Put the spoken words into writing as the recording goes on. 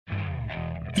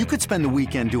You could spend the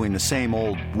weekend doing the same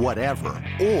old whatever,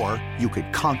 or you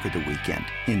could conquer the weekend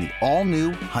in the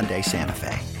all-new Hyundai Santa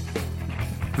Fe.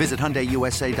 Visit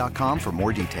HyundaiUSA.com for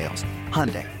more details.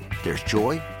 Hyundai, there's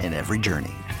joy in every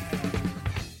journey.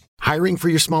 Hiring for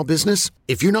your small business?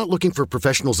 If you're not looking for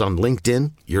professionals on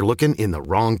LinkedIn, you're looking in the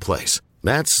wrong place.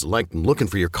 That's like looking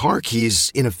for your car keys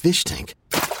in a fish tank.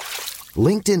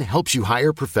 LinkedIn helps you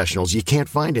hire professionals you can't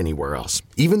find anywhere else,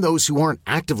 even those who aren't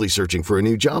actively searching for a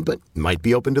new job but might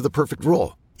be open to the perfect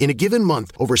role. In a given month,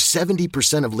 over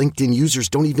 70% of LinkedIn users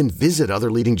don't even visit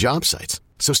other leading job sites.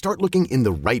 So start looking in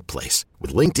the right place.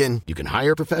 With LinkedIn, you can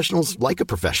hire professionals like a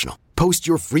professional. Post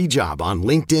your free job on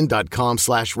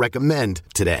linkedin.com/recommend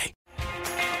today.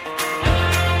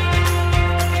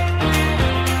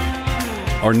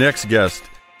 Our next guest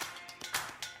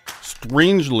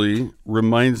strangely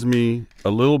reminds me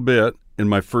a little bit in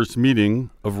my first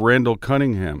meeting of Randall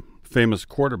Cunningham, famous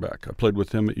quarterback. I played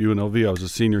with him at UNLV. I was a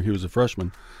senior. He was a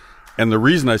freshman. And the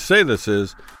reason I say this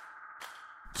is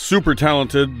super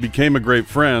talented, became a great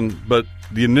friend, but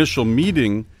the initial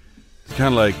meeting is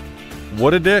kind of like,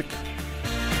 what a dick.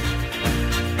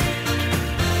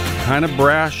 Kind of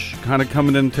brash, kind of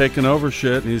coming in and taking over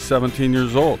shit, and he's 17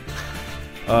 years old.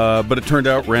 But it turned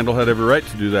out Randall had every right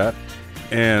to do that.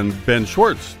 And Ben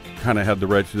Schwartz kind of had the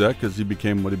right to do that because he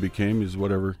became what he became. He's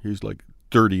whatever. He's like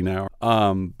 30 now.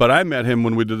 But I met him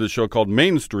when we did this show called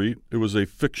Main Street. It was a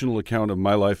fictional account of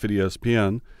my life at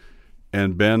ESPN.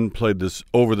 And Ben played this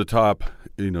over-the-top,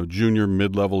 junior,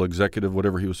 mid-level executive,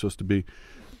 whatever he was supposed to be.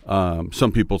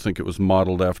 Some people think it was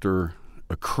modeled after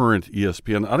a current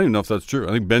ESPN. I don't even know if that's true.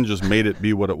 I think Ben just made it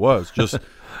be what it was. Just,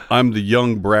 I'm the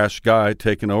young, brash guy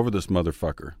taking over this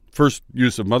motherfucker. First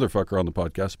use of motherfucker on the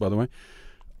podcast, by the way.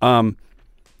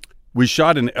 We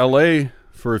shot in L.A.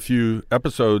 for a few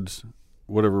episodes,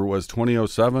 whatever it was,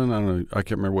 2007. I don't know. I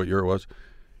can't remember what year it was.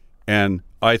 And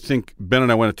I think Ben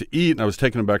and I went out to eat, and I was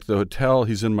taking him back to the hotel.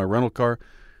 He's in my rental car.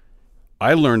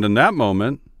 I learned in that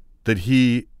moment that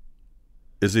he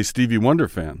is a Stevie Wonder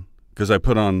fan because I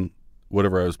put on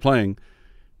whatever I was playing.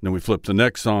 And then we flipped the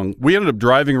next song. We ended up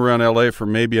driving around L.A. for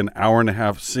maybe an hour and a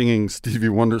half singing Stevie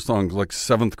Wonder songs like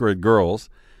seventh grade girls.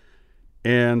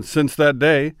 And since that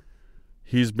day,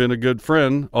 he's been a good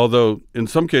friend, although in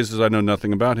some cases I know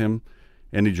nothing about him,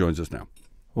 and he joins us now.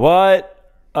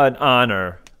 What an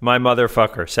honor. My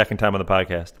motherfucker, second time on the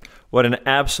podcast. What an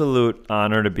absolute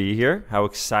honor to be here. How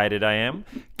excited I am.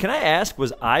 Can I ask,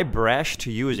 was I brash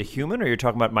to you as a human, or you're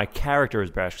talking about my character as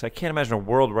brash? Because I can't imagine a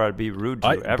world where I'd be rude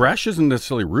to you ever. Brash isn't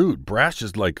necessarily rude. Brash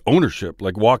is like ownership,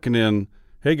 like walking in,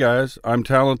 hey guys, I'm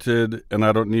talented, and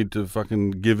I don't need to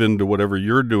fucking give in to whatever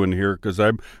you're doing here because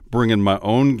I'm bringing my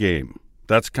own game.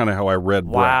 That's kind of how I read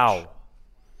brash.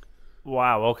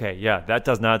 Wow. Okay. Yeah, that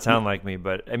does not sound like me,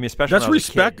 but I mean, especially that's when I was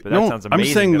respect. A kid, but that sounds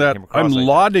amazing. I'm saying that I'm like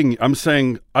lauding. I'm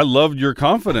saying I loved your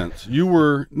confidence. You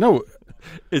were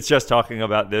It's just talking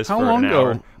about this how for long an ago?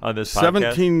 hour on this podcast.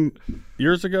 17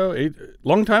 years ago,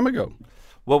 long time ago.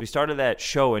 Well, we started that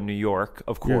show in New York,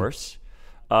 of course,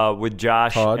 with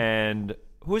Josh Todd. And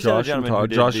who's the other gentleman who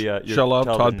did Josh your Shelov,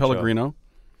 Todd Pellegrino. Show?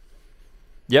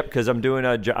 Yep, because I'm doing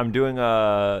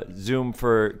a Zoom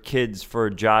for kids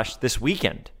for Josh this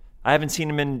weekend. I haven't seen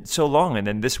him in so long, and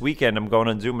then this weekend I'm going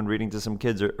on Zoom and reading to some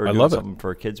kids or doing something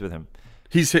for kids with him.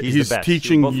 He's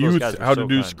teaching youth how to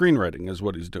do screenwriting is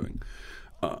what he's doing.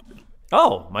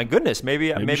 Oh my goodness!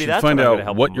 Maybe that's find what I'm out gonna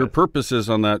help what him your with. purpose is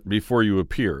on that before you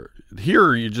appear.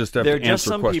 Here, you just have to answer questions. There are just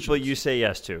some people you say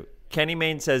yes to. Kenny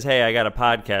Mayne says, "Hey, I got a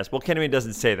podcast." Well, Kenny Mayne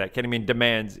doesn't say that. Kenny Mayne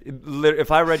demands. If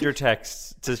I read your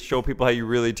texts to show people how you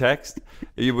really text,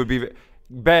 it would be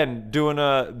Ben doing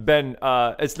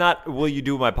it's not. Will you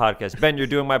do my podcast? Ben, you're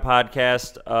doing my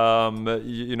podcast.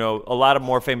 A lot of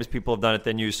more famous people have done it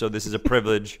than you, so this is a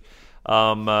privilege.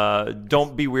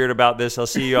 Don't be weird about this. I'll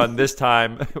see you on this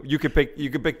time. You could pick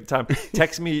the time.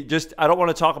 Text me. I don't want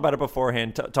to talk about it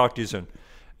beforehand. Talk to you soon.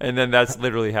 And then that's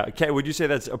literally how. Would you say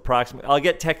that's approximate? I'll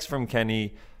get texts from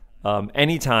Kenny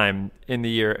anytime in the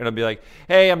year, and I'll be like,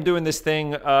 "Hey, I'm doing this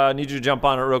thing. I need you to jump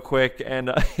on it real quick."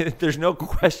 And there's no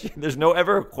question. There's no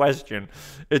ever a question.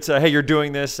 It's "Hey, you're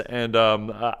doing this, and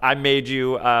I made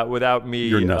you. Without me,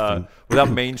 you're nothing. Without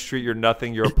Main Street, you're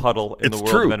nothing. You're a puddle in the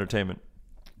world of entertainment."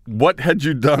 What had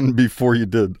you done before you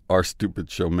did our stupid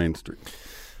show, Main Street?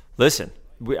 Listen.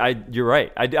 You're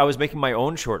right. I was making my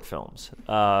own short films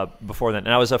before then,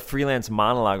 and I was a freelance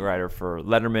monologue writer for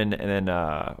Letterman and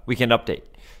then Weekend Update.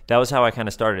 That was how I kind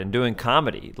of started, and doing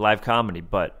comedy, live comedy.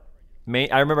 But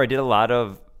I remember I did a lot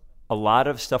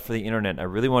of stuff for the internet. I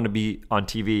really wanted to be on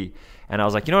TV, and I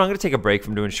was like, I'm going to take a break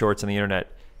from doing shorts on the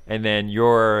internet. And then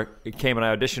it came and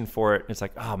I auditioned for it. And it's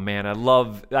like, oh man, I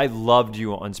loved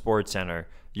you on SportsCenter.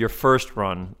 your first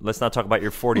run, let's not talk about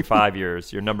your 45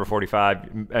 years, your number 45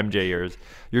 MJ years,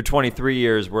 your 23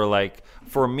 years were like,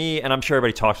 for me, and I'm sure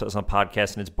everybody talks about this on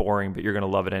podcasts and it's boring, but you're going to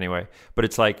love it anyway. But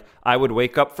it's like, I would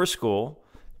wake up for school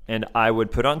and I would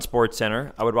put on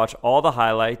SportsCenter. I would watch all the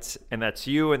highlights, and that's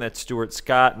you, and that's Stuart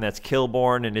Scott, and that's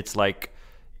Kilborn, and it's like,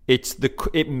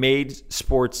 it made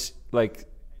sports like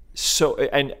so,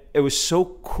 and it was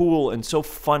so cool and so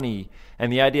funny.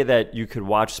 And the idea that you could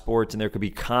watch sports and there could be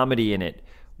comedy in it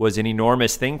was an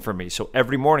enormous thing for me. So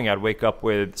every morning I'd wake up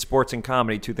with sports and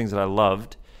comedy, two things that I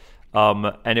loved.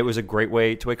 And it was a great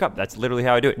way to wake up. That's literally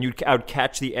how I do it. And I would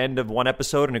catch the end of one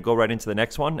episode and it'd go right into the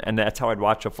next one. And that's how I'd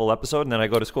watch a full episode, and then I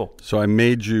go to school. So I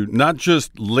made you not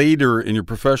just later in your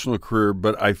professional career,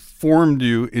 but I formed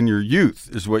you in your youth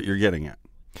is what you're getting at.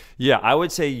 Yeah, I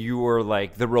would say you were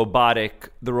like the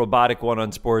robotic one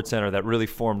on SportsCenter that really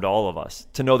formed all of us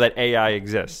to know that AI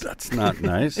exists. That's not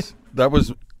nice. That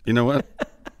was, you know what?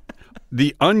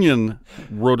 The Onion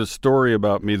wrote a story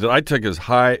about me that I took as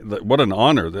high. What an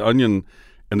honor. The Onion,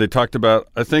 and they talked about,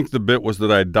 I think the bit was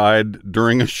that I died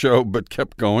during a show but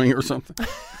kept going or something.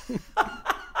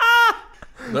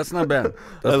 That's not bad.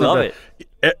 I love it.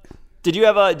 Did you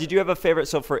have a favorite?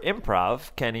 So for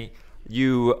improv, Kenny,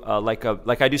 you like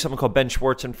I do something called Ben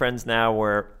Schwartz and Friends now,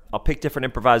 where I'll pick different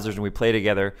improvisers and we play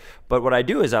together. But what I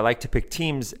do is I like to pick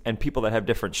teams and people that have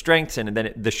different strengths, and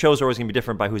then the shows are always going to be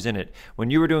different by who's in it. When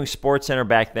you were doing SportsCenter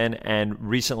back then and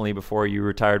recently before you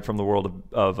retired from the world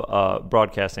of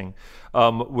broadcasting,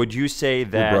 would you say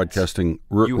that we're had broadcasting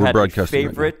a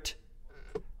favorite?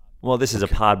 Right, well, this is a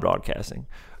pod broadcasting.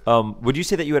 Would you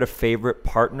say that you had a favorite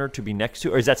partner to be next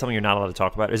to, or is that something you're not allowed to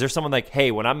talk about? Is there someone like,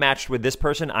 hey, when I'm matched with this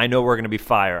person, I know we're going to be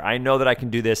fire. I know that I can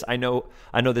do this. I know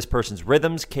this person's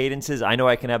rhythms, cadences. I know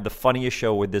I can have the funniest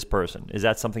show with this person. Is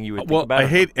that something you would think about? Well, I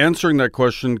hate answering that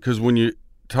question because when you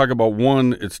talk about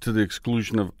one, it's to the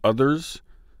exclusion of others.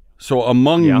 So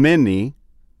among many,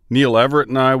 Neil Everett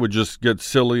and I would just get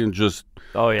silly and just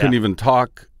couldn't even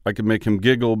talk. I could make him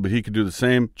giggle, but he could do the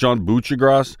same. John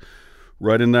Buccigross.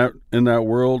 Right in that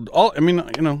world. I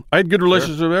had good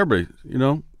relationships with everybody.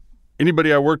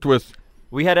 Anybody I worked with.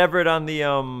 We had Everett on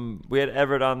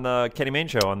the Kenny Mayne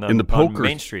show on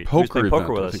Main Street. Poker event,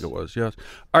 with us. I think it was. Yes.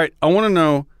 All right. I want to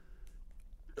know.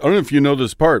 I don't know if you know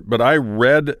this part, but I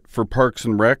read for Parks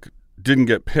and Rec. Didn't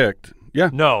get picked.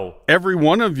 Yeah. No. Every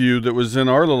one of you that was in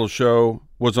our little show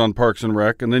was on Parks and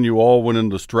Rec, and then you all went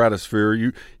into the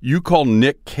stratosphere. You call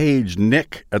Nick Cage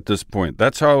Nick at this point.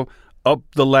 That's how up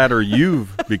the ladder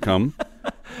you've become.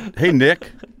 Hey,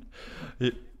 Nick.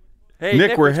 Hey,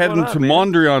 Nick, we're heading to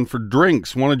Mondrian for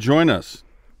drinks. Want to join us?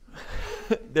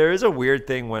 There is a weird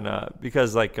thing when,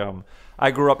 because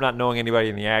I grew up not knowing anybody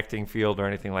in the acting field or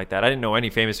anything like that. I didn't know any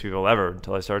famous people ever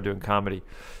until I started doing comedy.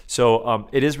 So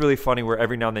it is really funny where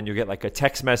every now and then you get like a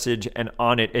text message, and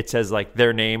on it says like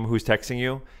their name, who's texting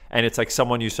you. And it's like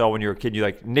someone you saw when you were a kid. You're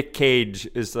like, Nick Cage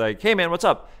is like, hey, man, what's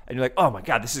up? And you're like, oh, my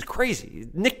God, this is crazy.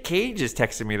 Nick Cage is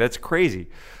texting me. That's crazy.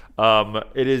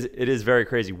 It is very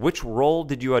crazy. Which role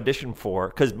did you audition for?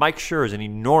 Because Mike Schur is an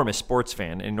enormous sports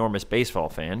fan, an enormous baseball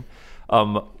fan.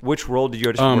 Which role did you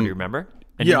audition for? Do you remember?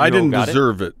 And I didn't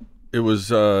deserve it. It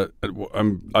was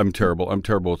I'm terrible. I'm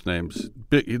terrible with names.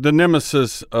 The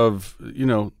nemesis of,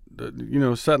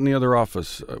 sat in the other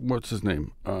office. What's his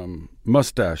name?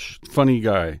 Mustache, funny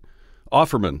guy.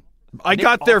 Offerman. I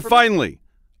got there finally.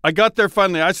 I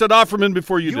said Offerman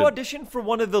before you did. You auditioned for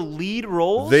one of the lead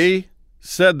roles? They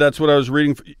said that's what I was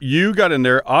reading. You got in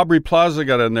there. Aubrey Plaza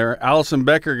got in there. Allison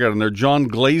Becker got in there. John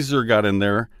Glazer got in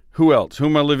there. Who else? Who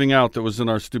am I leaving out that was in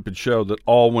our stupid show that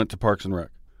all went to Parks and Rec?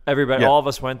 Everybody, all of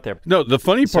us went there. No, the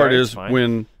funny part is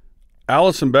when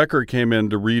Allison Becker came in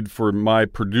to read for my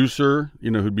producer,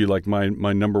 who'd be like my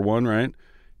number one, right?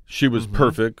 She was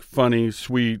perfect, funny,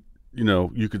 sweet.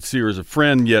 You could see her as a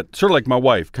friend, yet sort of like my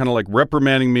wife, kind of like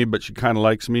reprimanding me, but she kind of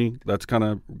likes me. That's kind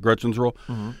of Gretchen's role.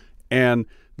 Mm-hmm. And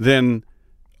then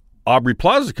Aubrey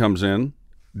Plaza comes in,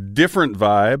 different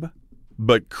vibe,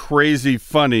 but crazy,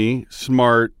 funny,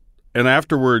 smart. And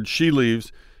afterwards, she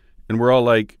leaves, and we're all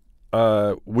like,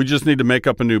 we just need to make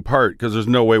up a new part because there's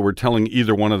no way we're telling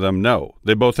either one of them no.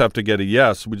 They both have to get a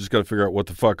yes. We just got to figure out what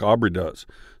the fuck Aubrey does.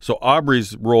 So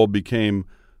Aubrey's role became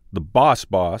the boss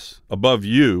above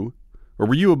you, or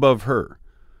were you above her?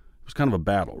 It was kind of a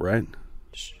battle, right?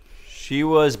 She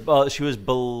was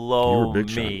below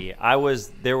me.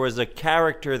 There was a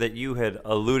character that you had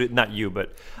alluded, not you,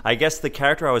 but I guess the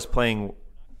character I was playing.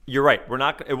 You're right.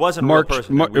 It wasn't a real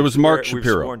person. It was Mark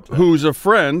Shapiro, who's a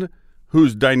friend,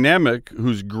 who's dynamic,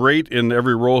 who's great in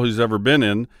every role he's ever been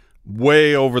in,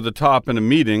 way over the top in a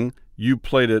meeting. You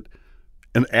played it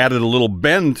and added a little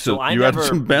Ben to you added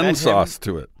some Ben sauce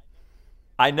to it.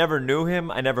 I never knew him.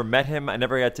 I never met him. I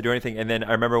never got to do anything. And then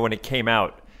I remember when it came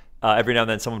out, every now and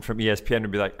then someone from ESPN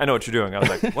would be like, I know what you're doing. I was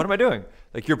like, what am I doing?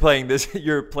 Like, you're playing this,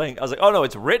 you're playing. I was like, oh, no,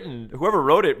 it's written. Whoever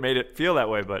wrote it made it feel that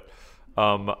way. But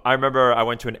I remember I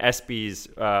went to an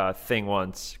ESPYs thing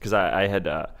once because I had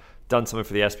done something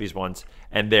for the ESPYs once.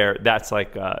 And that's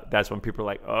when people are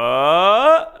like,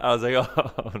 oh. I was like,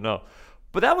 oh, no.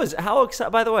 But that was how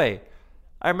exciting. By the way,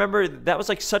 I remember that was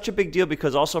like such a big deal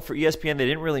because also for ESPN, they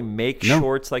didn't really make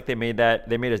shorts like they made that.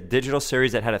 They made a digital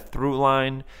series that had a through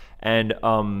line. And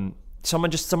some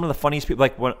of the funniest people,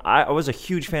 like when I was a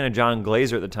huge fan of John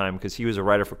Glazer at the time because he was a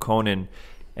writer for Conan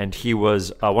and he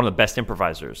was one of the best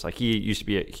improvisers. Like he used to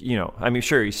be,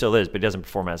 sure he still is, but he doesn't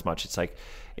perform as much. It's like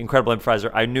incredible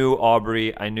improviser. I knew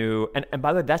Aubrey. And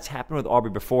by the way, that's happened with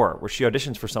Aubrey before where she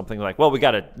auditions for something like, well,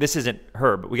 this isn't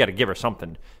her, but we got to give her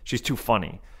something. She's too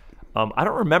funny. I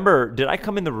don't remember. Did I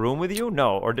come in the room with you?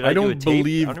 No. Or did I do a tape?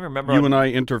 Believe I don't remember. You and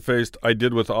I interfaced. I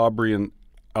did with Aubrey and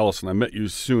Allison. I met you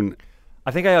soon.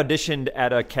 I think I auditioned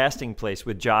at a casting place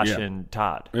with Josh and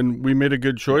Todd. And we made a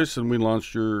good choice and we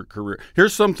launched your career.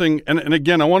 Here's something, and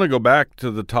again, I want to go back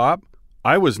to the top.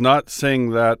 I was not saying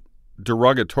that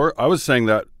derogatory. I was saying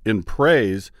that in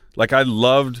praise. Like I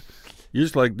loved, you're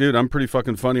just like, dude, I'm pretty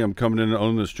fucking funny. I'm coming in and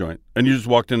owning this joint. And you just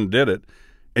walked in and did it.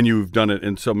 And you've done it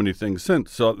in so many things since.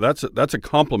 So that's a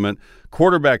compliment.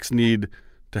 Quarterbacks need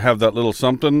to have that little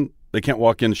something. They can't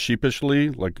walk in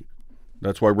sheepishly. Like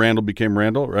that's why Randall became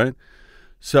Randall, right?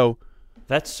 So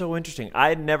that's so interesting.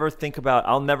 I'll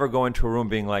never go into a room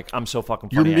being like, I'm so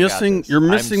fucking funny. You're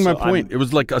missing my point. It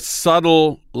was like a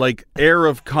subtle like air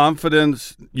of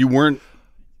confidence. You weren't.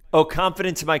 Oh,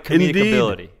 confidence in my comedic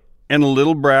ability. And a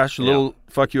little brash, a little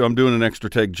fuck you. I'm doing an extra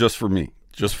take just for me.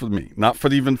 Just for me, not for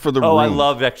even for the room. Oh, I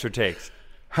love extra takes.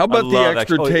 How about the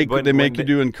extra take that they make you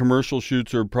do in commercial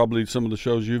shoots or probably some of the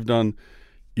shows you've done?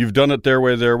 You've done it their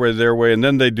way, and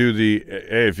then they do the,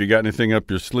 hey, if you got anything up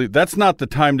your sleeve. That's not the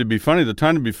time to be funny. The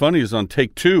time to be funny is on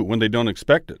take 2 when they don't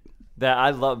expect it. That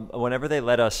I love, whenever they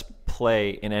let us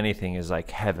play in anything is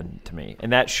like heaven to me.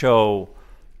 And that show,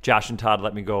 Josh and Todd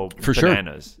let me go for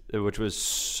bananas, which was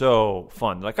so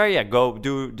fun. Like, oh yeah, go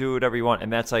do whatever you want.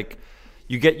 And that's like,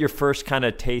 you get your first kind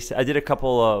of taste. I did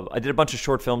a bunch of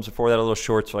short films before that, little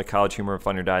shorts for like College Humor and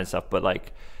Funny or Die and stuff. But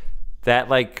like that,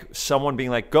 like someone being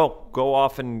like, go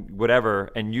off and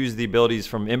whatever, and use the abilities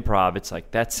from improv. It's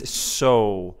like that's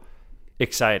so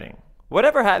exciting.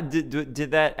 Whatever happened?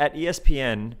 Did that at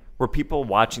ESPN? Were people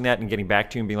watching that and getting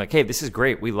back to you and being like, hey, this is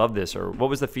great, we love this? Or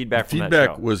what was the feedback from that show?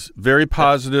 Feedback was very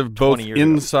positive, both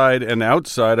inside and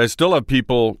outside. I still have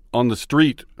people on the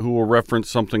street who will reference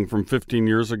something from 15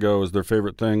 years ago as their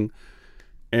favorite thing.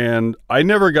 And I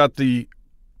never got the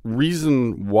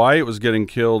reason why it was getting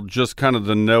killed, just kind of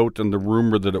the note and the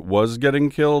rumor that it was getting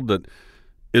killed that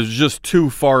is just too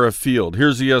far afield.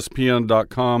 Here's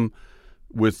ESPN.com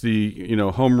with the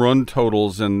home run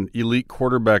totals and elite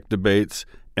quarterback debates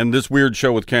and this weird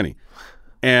show with Kenny.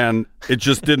 And it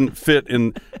just didn't fit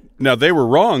in. Now, they were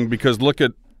wrong because look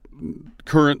at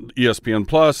current ESPN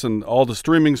Plus and all the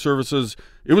streaming services.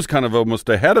 It was kind of almost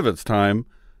ahead of its time.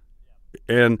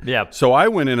 And so I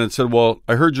went in and said, well,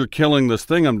 I heard you're killing this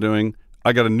thing I'm doing.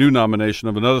 I got a new nomination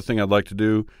of another thing I'd like to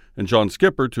do. And John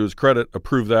Skipper, to his credit,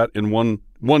 approved that in one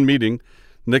meeting.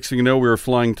 Next thing you know, we were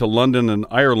flying to London and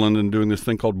Ireland and doing this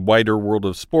thing called Wider World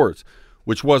of Sports,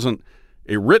 which wasn't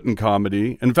a written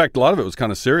comedy. In fact, a lot of it was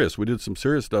kind of serious. We did some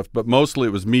serious stuff, but mostly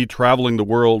it was me traveling the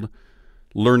world,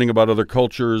 learning about other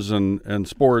cultures and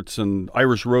sports and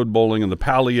Irish road bowling and the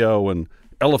paleo and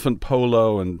elephant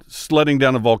polo and sledding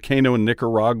down a volcano in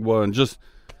Nicaragua and just...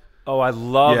 Oh, I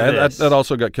love this. That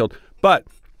also got killed. But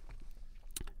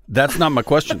that's not my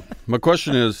question. My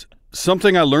question is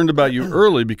something I learned about you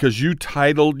early because you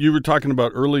were talking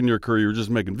about early in your career, you were just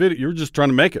making video. You were just trying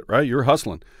to make it, right? You were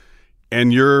hustling.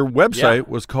 And your website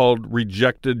was called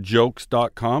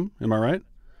rejectedjokes.com. Am I right?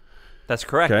 That's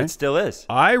correct. Okay. It still is.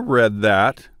 I read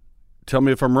that, tell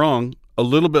me if I'm wrong, a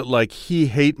little bit like He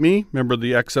Hate Me. Remember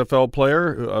the XFL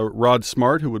player, Rod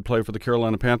Smart, who would play for the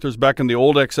Carolina Panthers? Back in the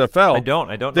old XFL. I don't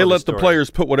They know let the players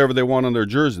put whatever they want on their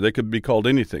jersey. They could be called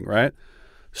anything, right?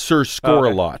 Sir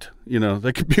Score-a-Lot.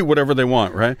 They could be whatever they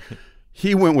want, right?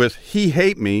 He went with He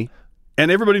Hate Me. And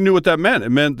everybody knew what that meant. It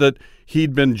meant that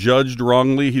he'd been judged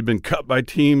wrongly. He'd been cut by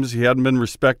teams. He hadn't been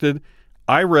respected.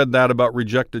 I read that about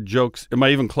rejected jokes. Am I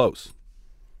even close?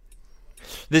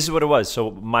 This is what it was.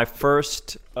 So my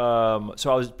first, I was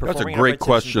performing. That's a great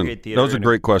question. That was a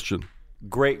great question.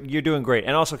 Great. You're doing great.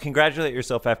 And also congratulate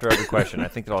yourself after every question. I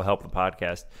think that'll help the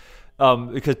podcast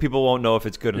because people won't know if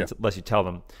it's good unless you tell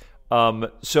them.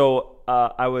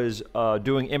 I was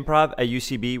doing improv at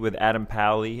UCB with Adam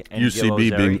Powley and Gil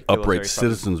UCB Ozeri. being Gil Upright Ozeri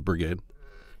Citizens Brigade.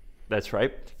 That's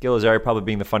right. Gil Ozeri probably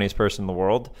being the funniest person in the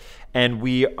world. And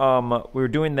we were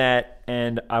doing that,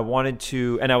 and I wanted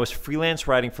to, and I was freelance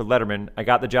writing for Letterman. I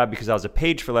got the job because I was a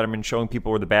page for Letterman showing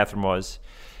people where the bathroom was.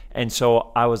 And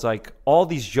so I was like, all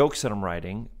these jokes that I'm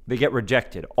writing, they get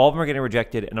rejected. All of them are getting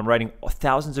rejected, and I'm writing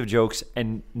thousands of jokes,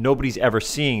 and nobody's ever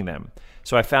seeing them.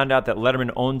 So I found out that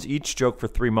Letterman owns each joke for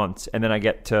 3 months, and then I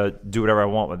get to do whatever I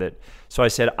want with it. So I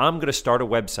said, I'm going to start a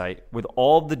website with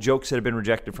all the jokes that have been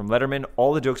rejected from Letterman,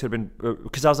 all the jokes that have been,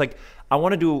 because I was like, I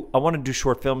want to do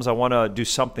short films. I want to do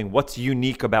something. What's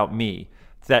unique about me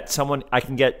that I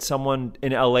can get someone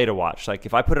in LA to watch? Like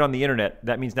if I put it on the internet,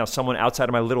 that means now someone outside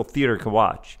of my little theater can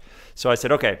watch. So I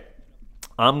said, okay,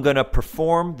 I'm going to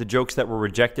perform the jokes that were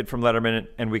rejected from Letterman,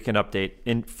 and we can update.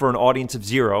 And for an audience of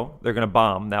 0, they're going to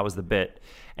bomb. That was the bit.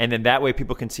 And then that way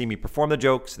people can see me perform the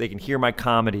jokes, they can hear my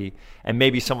comedy, and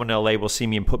maybe someone in LA will see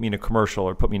me and put me in a commercial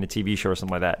or put me in a TV show or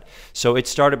something like that. So it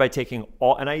started by taking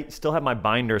and I still have my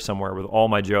binder somewhere with all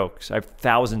my jokes. I have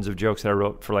thousands of jokes that I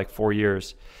wrote for like 4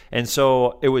 years. And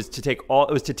so it was to take the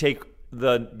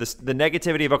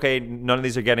negativity of, okay, none of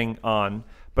these are getting on,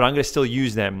 but I'm going to still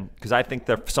use them because I think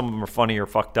that some of them are funny or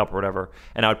fucked up or whatever.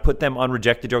 And I would put them on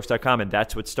rejectedjokes.com, and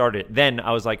that's what started. Then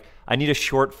I was like, I need a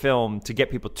short film to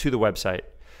get people to the website.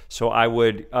 So I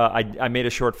made a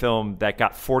short film that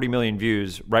got 40 million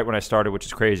views right when I started, which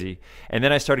is crazy. And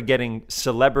then I started getting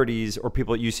celebrities or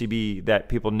people at UCB that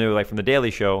people knew, like from The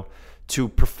Daily Show, to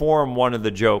perform one of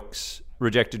the jokes,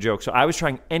 rejected jokes. So I was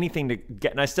trying anything to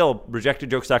get, and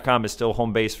rejectedjokes.com is still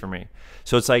home base for me.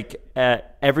 So it's like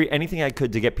anything I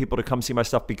could to get people to come see my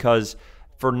stuff, because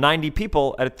for 90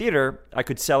 people at a theater, I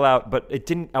could sell out, but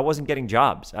I wasn't getting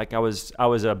jobs. Like I was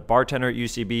a bartender at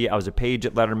UCB, I was a page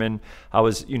at Letterman, I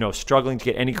was, struggling to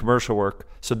get any commercial work.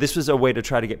 So this was a way to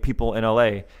try to get people in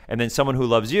LA. And then Someone Who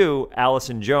Loves You,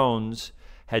 Allison Jones,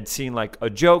 had seen like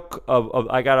a joke of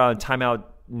I got on Time Out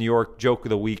New York Joke of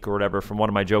the Week or whatever from one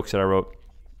of my jokes that I wrote.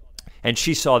 And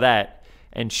she saw that,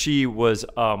 and she was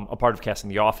a part of casting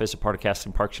The Office, a part of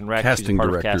casting Parks and Rec. Casting she's a part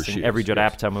director, of casting every Judd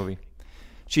Apatow movie.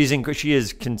 She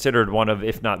is considered one of,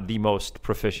 if not the most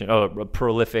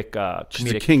prolific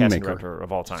comedic casting director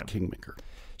of all time.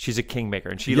 She's a kingmaker,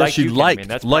 and she liked you.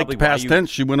 That's liked past tense.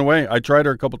 She went away. I tried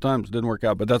her a couple times, didn't work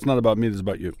out. But that's not about me. This is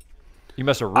about you. You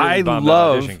must have really bombed that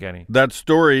audition, Kenny. That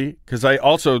story, because I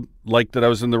also liked that I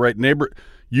was in the right neighborhood.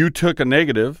 You took a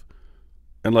negative,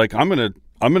 and like I'm gonna.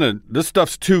 This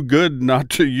stuff's too good not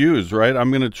to use, right?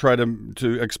 I'm gonna try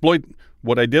to exploit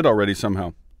what I did already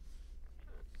somehow.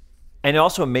 And it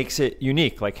also makes it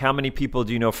unique. Like, how many people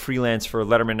do you know freelance for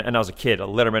Letterman? And I was a kid, a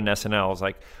Letterman SNL. I was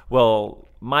like, well,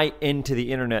 my into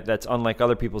the internet that's unlike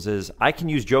other people's is I can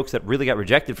use jokes that really got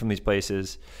rejected from these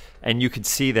places, and you could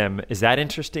see them. Is that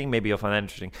interesting? Maybe you'll find that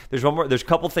interesting. There's one more. There's a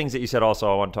couple things that you said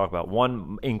also I want to talk about.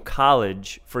 One, in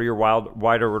college, for your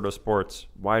wider world of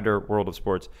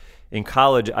sports. In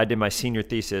college, I did my senior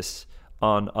thesis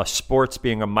on sports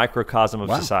being a microcosm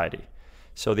of society.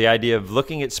 So the idea of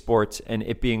looking at sports and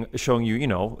it showing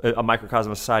you, a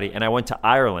microcosm of society. And I went to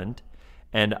Ireland,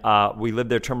 and we lived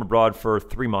there term abroad for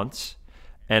 3 months.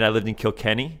 And I lived in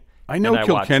Kilkenny. I know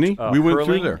Kilkenny. We went hurling.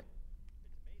 through there.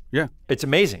 Yeah. It's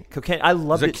amazing. Kilkenny, I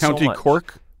loved it so much. Is it County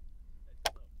Cork?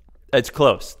 It's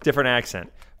close. Different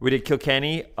accent. We did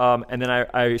Kilkenny, and then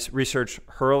I researched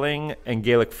hurling and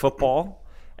Gaelic football.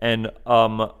 And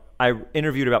I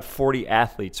interviewed about 40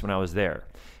 athletes when I was there.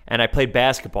 And I played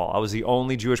basketball. I was the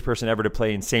only Jewish person ever to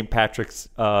play in St. Patrick's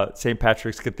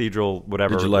Cathedral,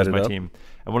 whatever. Did you light was my it up? team.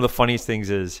 And one of the funniest things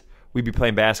is we'd be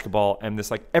playing basketball, and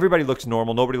this everybody looks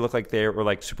normal. Nobody looked like they were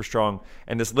like super strong.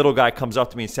 And this little guy comes up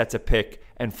to me and sets a pick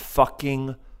and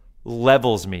fucking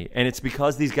levels me. And it's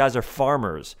because these guys are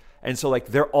farmers. And so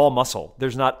they're all muscle.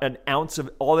 There's not an ounce of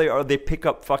all they are. They pick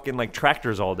up fucking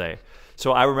tractors all day.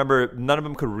 So I remember none of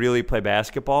them could really play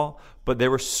basketball, but they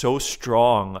were so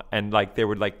strong, and they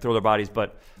would throw their bodies.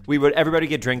 But everybody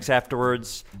get drinks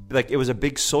afterwards. It was a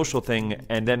big social thing.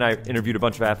 And then I interviewed a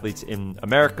bunch of athletes in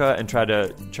America and try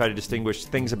to distinguish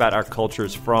things about our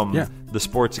cultures from the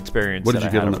sports experience. What did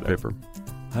you get on that paper?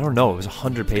 I don't know. It was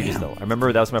 100 pages though. I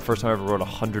remember that was my first time I ever wrote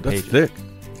 100 pages. That's thick.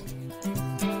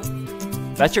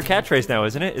 That's your catchphrase now,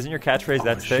 isn't it? Isn't your catchphrase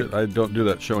that thick? Shit, I don't do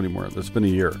that show anymore. That's been a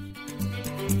year.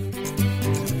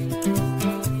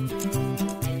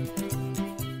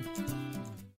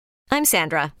 I'm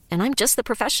Sandra, and I'm just the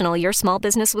professional your small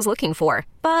business was looking for.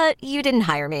 But you didn't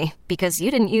hire me because you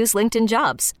didn't use LinkedIn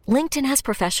Jobs. LinkedIn has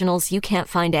professionals you can't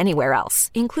find anywhere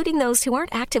else, including those who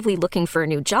aren't actively looking for a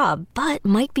new job, but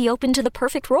might be open to the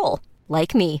perfect role,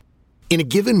 like me. In a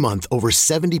given month, over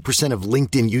 70% of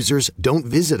LinkedIn users don't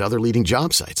visit other leading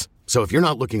job sites. So if you're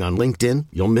not looking on LinkedIn,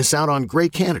 you'll miss out on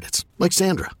great candidates like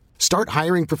Sandra. Start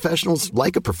hiring professionals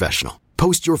like a professional.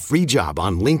 Post your free job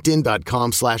on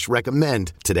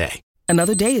linkedin.com/recommend today.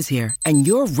 Another day is here, and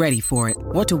you're ready for it.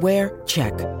 What to wear?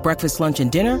 Check. Breakfast, lunch,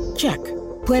 and dinner? Check.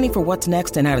 Planning for what's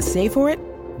next and how to save for it?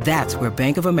 That's where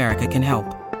Bank of America can help.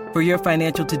 For your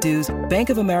financial to-dos, Bank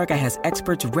of America has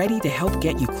experts ready to help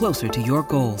get you closer to your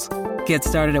goals. Get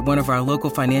started at one of our local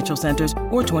financial centers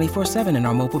or 24/7 in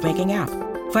our mobile banking app.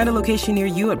 Find a location near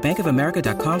you at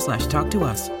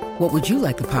bankofamerica.com/talktous. What would you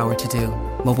like the power to do?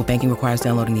 Mobile banking requires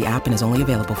downloading the app and is only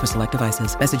available for select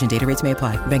devices. Message and data rates may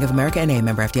apply. Bank of America N.A.,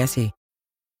 member FDIC.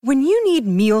 When you need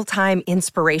mealtime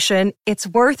inspiration, it's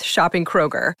worth shopping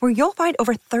Kroger, where you'll find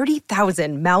over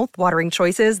 30,000 mouth-watering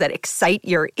choices that excite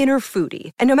your inner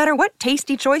foodie. And no matter what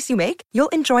tasty choice you make, you'll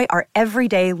enjoy our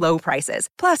everyday low prices,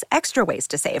 plus extra ways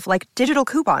to save, like digital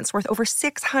coupons worth over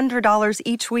 $600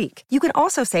 each week. You can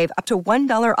also save up to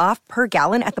 $1 off per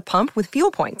gallon at the pump with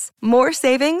fuel points. More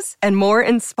savings and more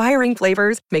inspiring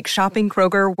flavors make shopping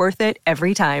Kroger worth it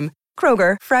every time.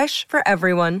 Kroger, fresh for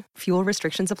everyone. Fuel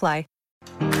restrictions apply.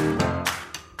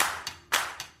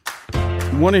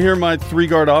 You want to hear my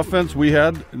three-guard offense we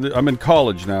had? I'm in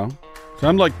college now, so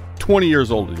I'm like 20 years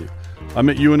older than you. I'm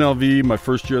at UNLV, my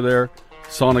first year there.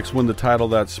 Sonics win the title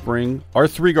that spring. Our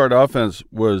three-guard offense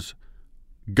was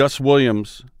Gus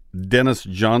Williams, Dennis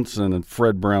Johnson, and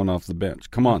Fred Brown off the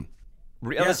bench. Come on. On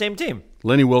the same team.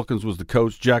 Lenny Wilkins was the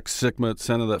coach. Jack Sikma at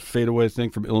center, that fadeaway thing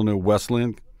from Illinois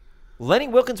Wesleyan. Lenny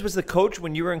Wilkins was the coach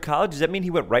when you were in college? Does that mean he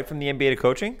went right from the NBA to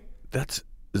coaching?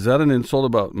 Is that an insult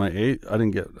about my age? I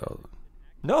didn't get.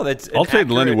 No, that's. I'll take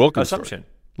the Lenny Wilkins assumption.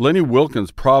 Story. Lenny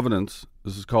Wilkins, Providence.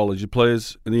 This is college. He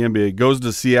plays in the NBA. Goes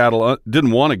to Seattle.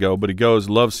 Didn't want to go, but he goes.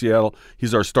 Loves Seattle.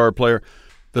 He's our star player.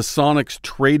 The Sonics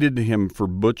traded him for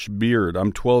Butch Beard.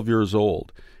 I'm 12 years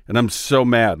old, and I'm so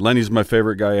mad. Lenny's my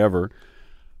favorite guy ever.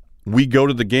 We go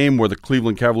to the game where the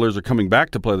Cleveland Cavaliers are coming back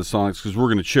to play the Sonics because we're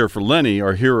going to cheer for Lenny,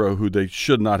 our hero, who they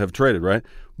should not have traded, right?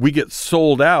 We get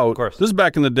sold out. Of course. This is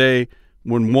back in the day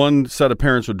when one set of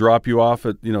parents would drop you off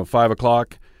at 5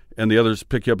 o'clock and the others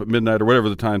pick you up at midnight or whatever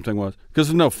the time thing was. Because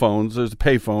there's no phones, there's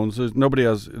pay phones, nobody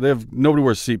wears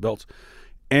seatbelts.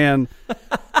 And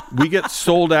we get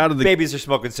sold out of the babies are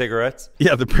smoking cigarettes.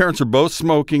 Yeah, the parents are both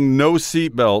smoking, no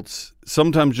seatbelts.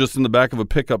 Sometimes just in the back of a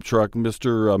pickup truck.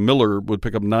 Mr. Miller would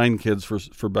pick up 9 kids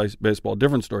for baseball.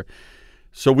 Different story.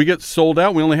 So we get sold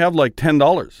out. We only have like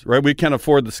 $10, right? We can't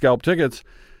afford the scalp tickets.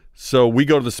 So we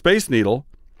go to the Space Needle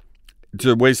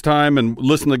to waste time and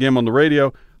listen to the game on the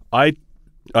radio. I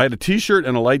had a T-shirt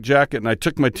and a light jacket, and I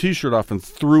took my T-shirt off and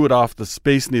threw it off the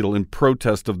Space Needle in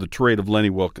protest of the trade of Lenny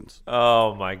Wilkins.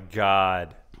 Oh, my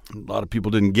God. A lot of people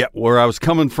didn't get where I was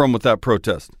coming from with that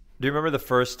protest. Do you remember the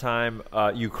first time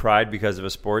you cried because of a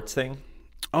sports thing?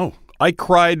 Oh, I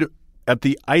cried at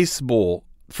the Ice Bowl.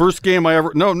 First game I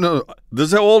ever – no, this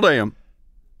is how old I am.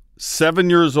 7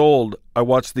 years old, I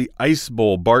watched the Ice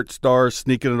Bowl, Bart Starr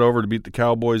sneaking it over to beat the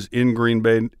Cowboys in Green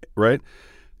Bay, right?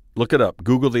 Look it up.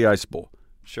 Google the Ice Bowl.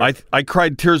 Sure. I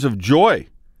cried tears of joy.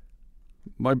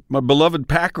 My beloved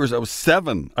Packers, I was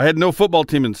 7. I had no football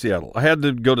team in Seattle. I had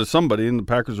to go to somebody, and the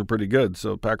Packers were pretty good,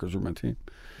 so Packers were my team.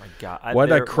 My God. Why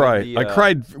did I cry? I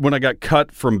cried when I got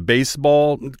cut from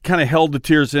baseball. Kind of held the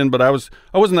tears in, but I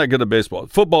wasn't that good at baseball.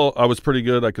 Football, I was pretty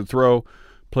good. I could throw.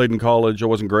 Played in college. I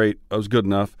wasn't great. I was good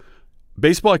enough.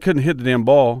 Baseball, I couldn't hit the damn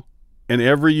ball, and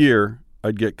every year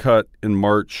I'd get cut in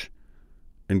March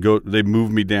and they'd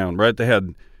move me down, right? They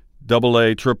had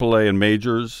AA, AAA, and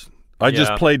majors. I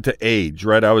just played to age,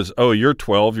 right? I was, you're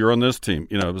 12, you're on this team.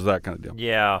 It was that kind of deal.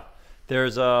 Yeah.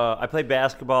 I played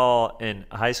basketball in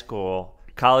high school.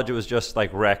 College, it was just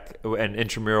like rec and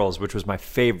intramurals, which was my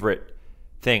favorite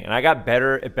thing. And I got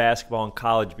better at basketball in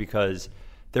college because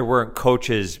there weren't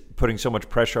coaches putting so much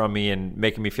pressure on me and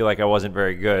making me feel like I wasn't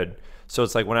very good. So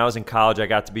it's like when I was in college, I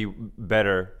got to be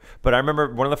better. But I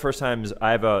remember one of the first times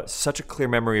I have such a clear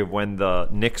memory of when the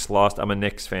Knicks lost. I'm a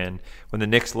Knicks fan. When the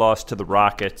Knicks lost to the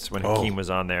Rockets when Hakeem was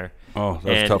on there. Oh,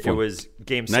 that was a tough one. And it was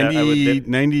game 7.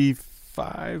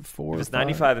 95, 4, If it's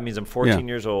 95, it means I'm 14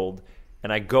 years old.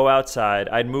 And I go outside.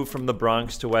 I'd moved from the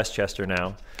Bronx to Westchester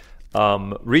now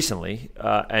recently.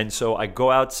 And so I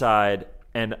go outside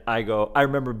and I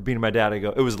remember being with my dad. I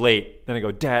go, it was late. Then I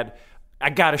go, Dad, I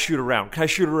got to shoot around. Can I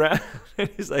shoot around? And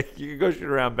he's like, you can go shoot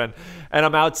around, Ben. And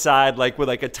I'm outside like with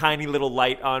like a tiny little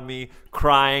light on me,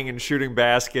 crying and shooting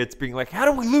baskets, being like, how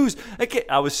do we lose?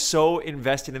 I was so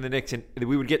invested in the Knicks, and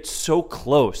we would get so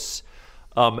close.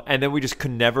 And then we just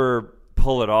could never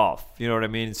pull it off. You know what I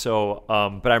mean? So,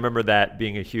 but I remember that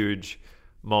being a huge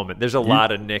moment. There's a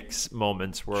lot of Knicks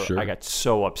moments where I got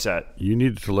so upset. You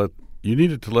needed to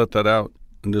let that out,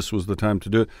 and this was the time to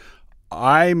do it.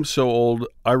 I'm so old,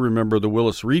 I remember the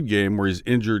Willis Reed game where he's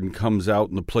injured and comes out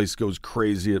and the place goes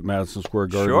crazy at Madison Square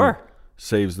Garden. Sure.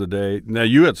 Saves the day. Now,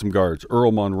 you had some guards.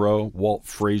 Earl Monroe, Walt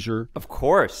Frazier. Of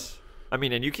course. I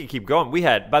mean, and you can keep going. We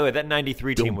had, by the way, that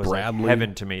 93 team was like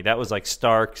heaven to me. That was like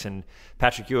Starks and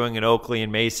Patrick Ewing and Oakley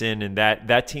and Mason, and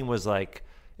that team was like,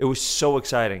 it was so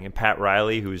exciting. And Pat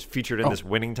Riley, who was featured in this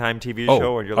Winning Time TV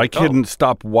show. And you're like, I couldn't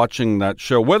stop watching that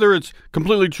show. Whether it's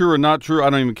completely true or not true, I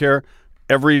don't even care.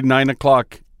 Every 9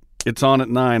 o'clock, it's on at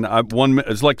 9.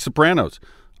 It's like Sopranos.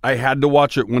 I had to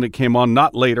watch it when it came on,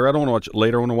 not later. I don't want to watch it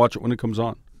later. I want to watch it when it comes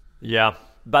on. Yeah.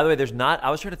 By the way, I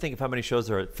was trying to think of how many shows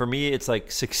there are. For me, it's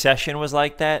like Succession was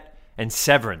like that, and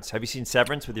Severance. Have you seen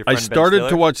Severance with your friend Ben Stiller? I started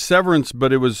to watch Severance,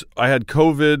 but I had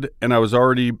COVID, and I was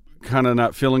already kind of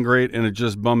not feeling great, and it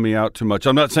just bummed me out too much.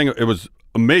 I'm not saying it was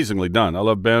amazingly done. I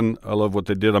love Ben. I love what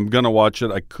they did. I'm going to watch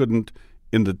it. I couldn't,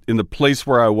 in the place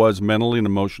where I was mentally and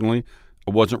emotionally,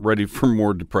 I wasn't ready for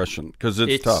more depression because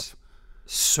it's tough.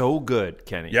 So good,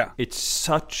 Kenny. Yeah. It's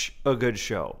such a good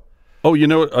show. Oh, you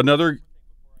know,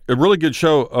 a really good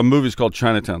show, a movie's called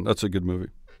Chinatown. That's a good movie.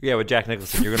 Yeah, with Jack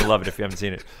Nicholson. You're going to love it if you haven't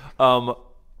seen it.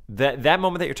 That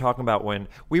moment that you're talking about when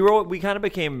we kind of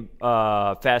became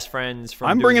fast friends.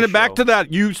 I'm bringing it back to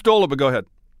that. You stole it, but go ahead.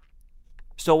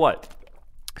 Stole what?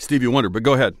 Stevie Wonder, but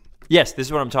go ahead. Yes, this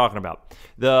is what I'm talking about.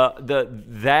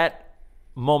 That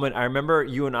moment, I remember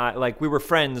you and I, like, we were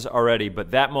friends already,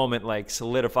 but that moment, like,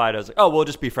 solidified. I was like, oh, we'll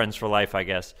just be friends for life, I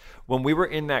guess. When we were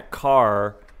in that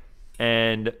car,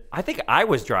 and I think I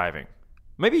was driving.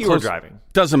 Maybe you were driving.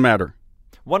 Doesn't matter.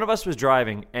 One of us was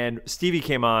driving, and Stevie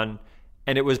came on,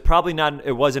 and it was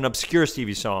it was an obscure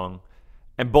Stevie song,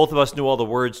 and both of us knew all the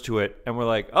words to it, and we're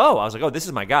like, I was like, this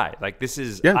is my guy. Like, this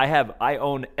is, I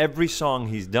own every song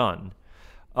he's done.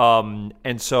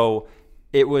 And so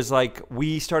it was like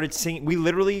we started singing. We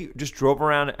literally just drove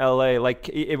around LA. Like,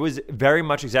 it was very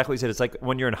much exactly what you said. It's like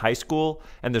when you're in high school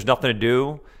and there's nothing to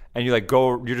do and you're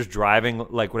just driving,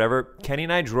 like, whatever. Kenny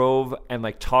and I drove and,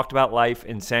 like, talked about life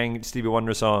and sang Stevie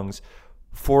Wonder songs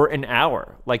for an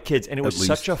hour like kids. And it was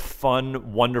such a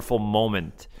fun, wonderful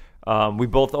moment. We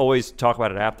both always talk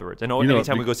about it afterwards. And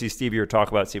anytime we go see Stevie or talk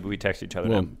about Stevie, we text each other.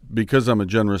 Well, because I'm a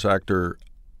generous actor,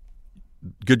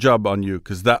 good job on you.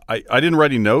 Because I didn't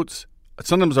write any notes.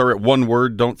 Sometimes I write one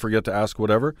word, don't forget to ask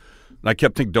whatever. And I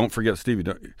kept thinking, don't forget Stevie.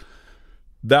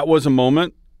 That was a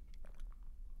moment.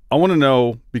 I want to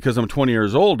know, because I'm 20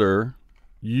 years older,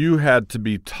 you had to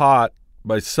be taught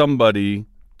by somebody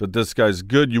that this guy's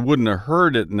good. You wouldn't have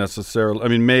heard it necessarily. I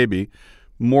mean, maybe.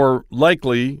 More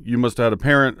likely, you must have had a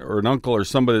parent or an uncle or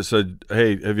somebody that said,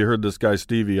 hey, have you heard this guy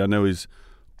Stevie? I know he's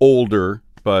older,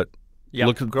 but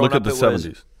look at the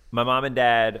 70s. My mom and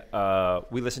dad,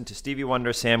 we listened to Stevie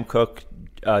Wonder, Sam Cooke,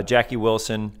 Jackie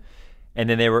Wilson, and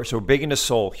then they were big into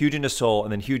soul, huge into soul,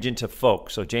 and then huge into folk.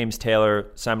 So James Taylor,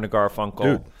 Simon & Garfunkel.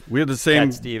 Dude, we had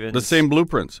the same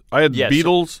blueprints. I had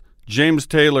Beatles, James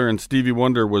Taylor, and Stevie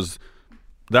Wonder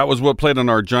that was what played on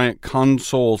our giant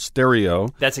console stereo.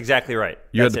 That's exactly right.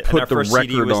 You had to put the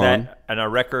record on. And our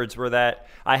records were that.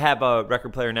 I have a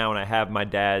record player now, and I have my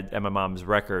dad and my mom's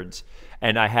records.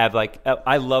 And I have,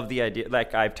 I love the idea,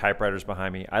 I have typewriters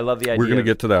behind me. I love the idea. We're going to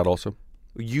get to that also.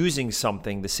 Using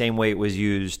something the same way it was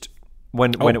used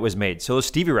when it was made. So those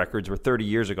Stevie records were 30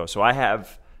 years ago. So I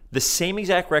have the same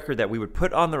exact record that we would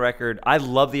put on the record. I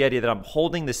love the idea that I'm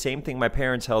holding the same thing my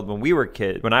parents held when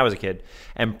I was a kid,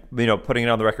 and putting it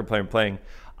on the record player and playing.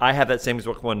 I have that same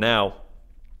exact one now,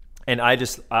 and I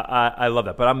love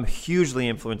that. But I'm hugely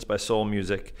influenced by soul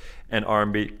music and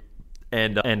R&B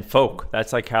and folk.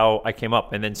 That's like how I came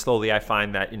up, and then slowly I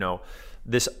find that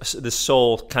this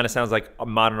soul kind of sounds like a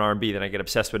modern R&B. Then I get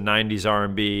obsessed with 90s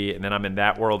R&B, and then I'm in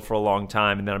that world for a long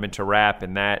time, and then I'm into rap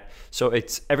and that. So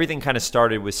it's everything kind of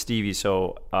started with Stevie.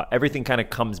 So everything kind of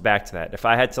comes back to that.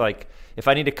 If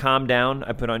I need to calm down,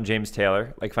 I put on James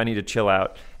Taylor. Like, if I need to chill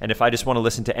out, and if I just want to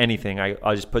listen to anything,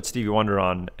 I'll just put Stevie Wonder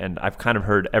on, and I've kind of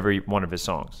heard every one of his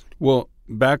songs. Well,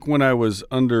 back when I was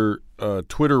under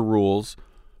Twitter rules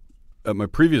at my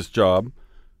previous job,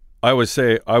 I always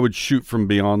say I would shoot from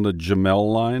beyond the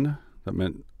Jamel line. That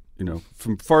meant,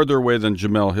 from farther away than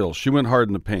Jamel Hill. She went hard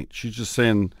in the paint. She's just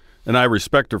saying, and I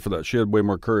respect her for that. She had way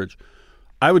more courage.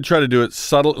 I would try to do it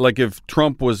subtle. Like, if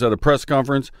Trump was at a press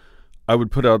conference, I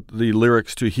would put out the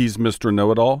lyrics to He's Mr.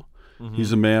 Know-It-All. Mm-hmm.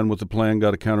 He's a man with a plan,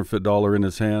 got a counterfeit dollar in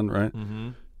his hand, right? Mm-hmm.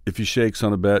 If he shakes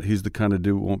on a bet, he's the kind of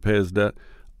dude who won't pay his debt.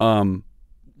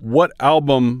 What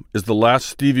album is the last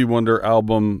Stevie Wonder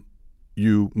album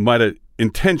you might have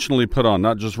intentionally put on,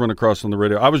 not just run across on the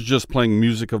radio. I was just playing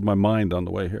Music of My Mind on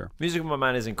the way here. Music of My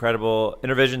Mind is incredible.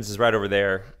 Intervisions is right over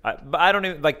there. But I don't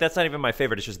even, like, that's not even my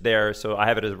favorite. It's just there, so I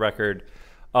have it as a record.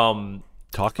 Talking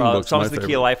Book's Songs my of the Key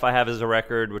favorite. of Life I have as a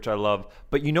record, which I love.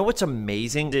 But you know what's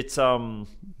amazing? It's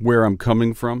Where I'm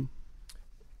Coming From.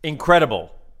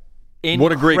 incredible.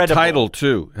 What a great Incredible. title,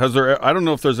 too. I don't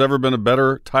know if there's ever been a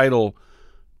better title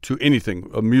to anything,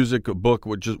 a music, a book,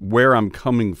 which is Where I'm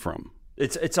Coming From.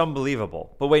 It's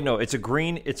unbelievable. But wait, no, is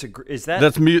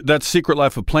that That's Secret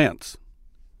Life of Plants.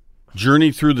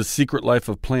 Journey through the Secret Life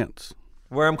of Plants.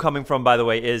 Where I'm Coming From, by the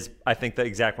way, is I think the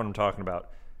exact one I'm talking about.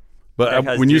 But That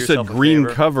has when Do you said Yourself a green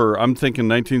Favor. cover, I'm thinking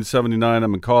 1979.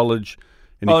 I'm in college.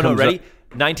 And he Oh, no, comes ready? up-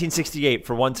 1968,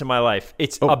 For Once in My Life.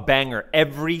 It's a banger.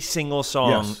 Every single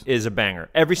song Yes. is a banger.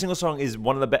 Every single song is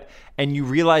one of the best. And you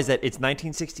realize that it's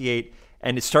 1968,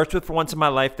 and it starts with For Once in My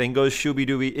Life, then goes Shooby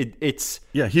Dooby.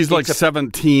 Yeah, he's like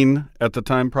 17 at the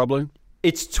time, probably.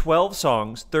 It's 12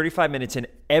 songs, 35 minutes, and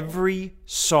every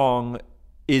song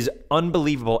is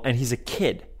unbelievable. And he's a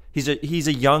kid. He's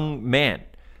a young man.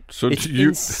 So It's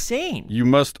insane. You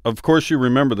must, of course, you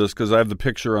remember this because I have the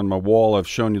picture on my wall. I've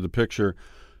shown you the picture.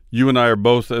 You and I are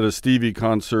both at a Stevie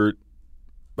concert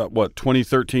about,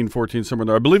 2013, 14, somewhere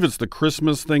there. I believe it's the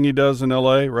Christmas thing he does in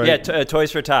L.A., right? Yeah,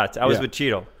 Toys for Tots. I was Yeah. with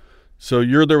Cheeto. So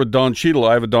you're there with Don Cheadle.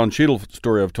 I have a Don Cheadle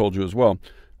story I've told you as well.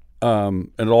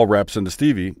 And it all wraps into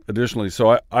Stevie additionally.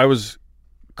 So I was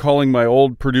calling my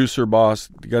old producer boss,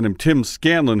 a guy named Tim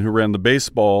Scanlon, who ran the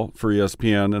baseball for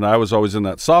ESPN, and I was always in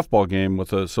that softball game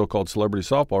with a so-called celebrity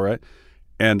softball, right?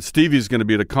 And Stevie's going to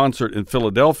be at a concert in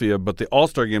Philadelphia, but the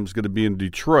All-Star Game is going to be in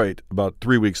Detroit about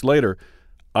 3 weeks later.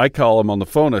 I call him on the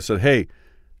phone. I said, hey,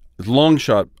 it's a long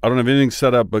shot. I don't have anything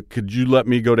set up, but could you let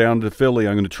me go down to Philly?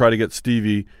 I'm going to try to get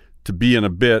Stevie to be in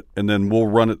a bit, and then we'll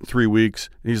run it in 3 weeks.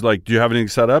 And he's like, do you have anything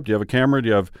set up? Do you have a camera? Do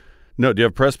you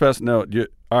have press pass? No.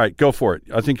 All right, go for it.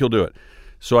 I think you'll do it.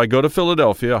 So I go to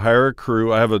Philadelphia, hire a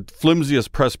crew. I have a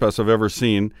flimsiest press pass I've ever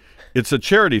seen. It's a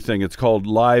charity thing. It's called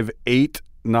Live 8.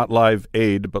 Not Live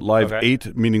Aid, but Live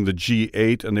 8, meaning the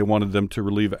G8, and they wanted them to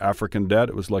relieve African debt.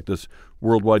 It was like this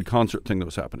worldwide concert thing that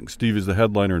was happening. Stevie's the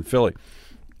headliner in Philly.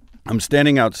 I'm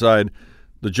standing outside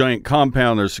the giant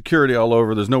compound. There's security all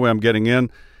over. There's no way I'm getting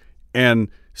in. And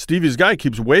Stevie's guy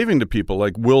keeps waving to people,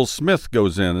 like Will Smith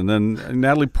goes in, and then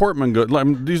Natalie Portman goes.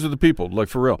 These are the people, like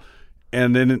for real.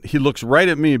 And then he looks right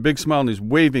at me, big smile, and he's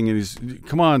waving, and he's,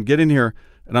 come on, get in here.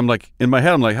 And I'm like, in my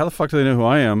head, I'm like, how the fuck do they know who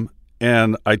I am?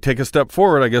 And I take a step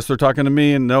forward. I guess they're talking to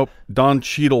me, and nope, Don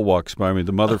Cheadle walks by me,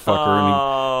 the motherfucker, and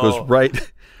he goes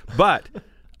right. But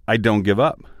I don't give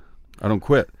up. I don't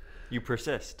quit. You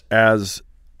persist. As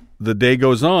the day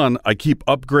goes on, I keep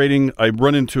upgrading. I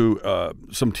run into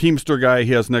some Teamster guy.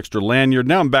 He has an extra lanyard.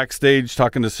 Now I'm backstage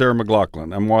talking to Sarah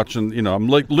McLachlan. I'm watching, I'm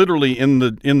like literally in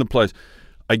the place.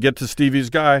 I get to Stevie's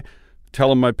guy,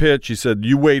 tell him my pitch. He said,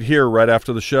 you wait here right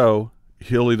after the show.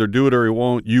 He'll either do it or he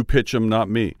won't. You pitch him, not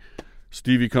me.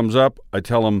 Stevie comes up. I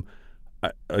tell him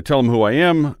who I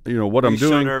am, what I'm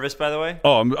doing. Are you so nervous, by the way?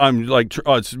 Oh, I'm like,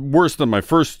 it's worse than my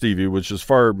first Stevie, which is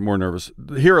far more nervous.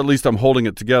 Here, at least I'm holding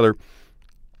it together.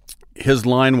 His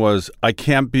line was, I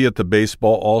can't be at the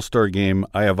baseball all-star game.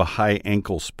 I have a high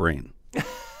ankle sprain.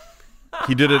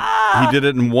 He did it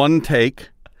in one take.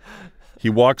 He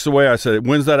walks away. I said,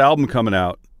 when's that album coming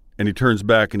out? And he turns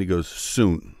back and he goes,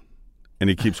 soon. And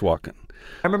he keeps walking.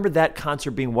 I remember that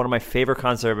concert being one of my favorite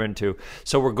concerts I've ever been to.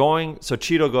 So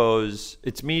Cheeto goes,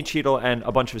 it's me, Cheeto, and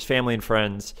a bunch of his family and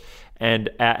friends. And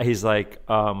he's like,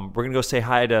 we're going to go say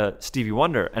hi to Stevie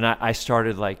Wonder. And I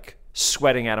started like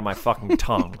sweating out of my fucking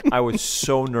tongue. I was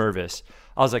so nervous.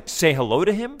 I was like, say hello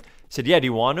to him? He said, yeah, do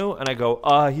you want to? And I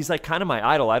go, he's like kind of my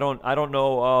idol. I don't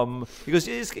know. He goes,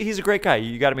 he's a great guy.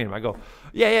 You got to meet him. I go,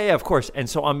 yeah, of course. And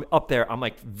so I'm up there. I'm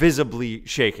like visibly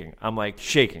shaking.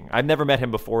 I've never met him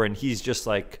before, and he's just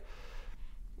like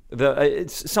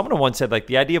someone once said like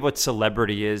the idea of what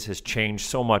celebrity has changed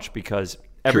so much because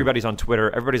everybody's on Twitter,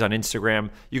 everybody's on Instagram.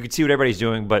 You can see what everybody's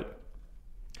doing, but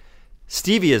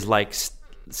Stevie is like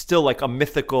still like a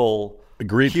mythical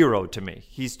hero to me.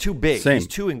 He's too big. Same. He's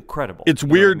too incredible. It's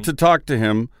weird to talk to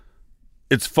him.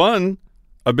 It's fun.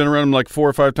 I've been around him like 4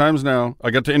 or 5 times now.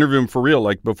 I got to interview him for real,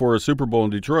 like before a Super Bowl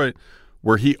in Detroit,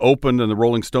 where he opened and the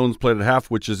Rolling Stones played at half,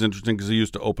 which is interesting because he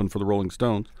used to open for the Rolling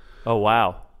Stones. Oh,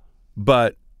 wow.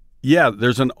 But, yeah,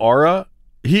 there's an aura.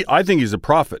 I think he's a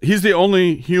prophet. He's the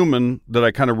only human that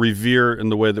I kind of revere in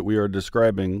the way that we are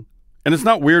describing. And it's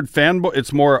not weird fanboy.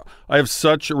 It's more, I have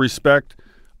such a respect.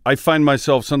 I find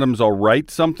myself, sometimes I'll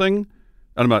write something. And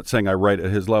I'm not saying I write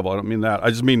at his level. I don't mean that. I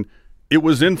just mean it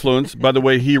was influenced by the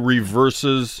way he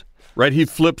reverses, right? He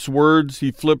flips words. He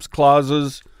flips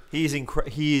clauses He's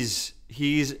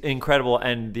incredible,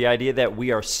 and the idea that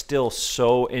we are still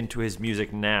so into his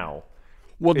music now.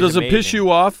 Well, does it piss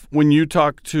you off when you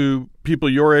talk to people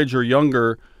your age or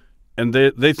younger, and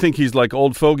they think he's like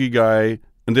old fogey guy,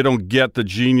 and they don't get the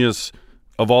genius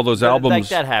of all those albums? Like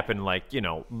that happened,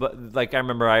 but like I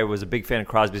remember I was a big fan of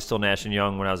Crosby, Still, Nash and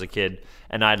Young when I was a kid,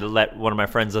 and I'd let one of my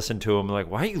friends listen to him.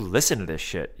 Like, why are you listening to this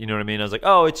shit? You know what I mean? I was like,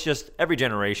 oh, it's just every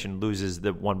generation loses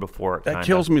the one before it. That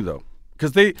kills me though,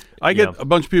 because I get a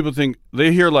bunch of people think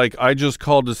they hear like I just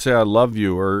called to say I love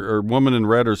you or Woman in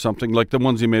Red or something like the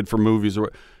ones he made for movies,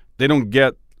 or they don't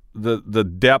get the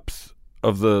depth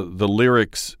of the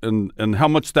lyrics and how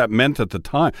much that meant at the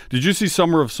time. Did you see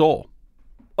Summer of Soul?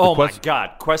 Oh my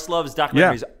God, Questlove's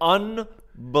documentary is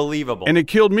unbelievable. And it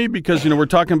killed me because, we're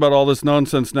talking about all this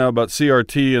nonsense now about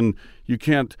CRT and you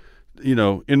can't,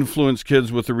 influence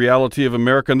kids with the reality of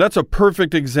America. And that's a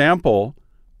perfect example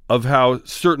of how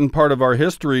certain part of our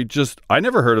history I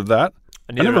never heard of that.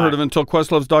 I never heard of it until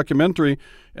Questlove's documentary,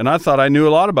 and I thought I knew a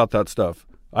lot about that stuff.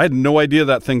 I had no idea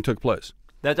that thing took place.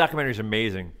 That documentary is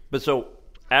amazing. But so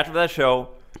after that show,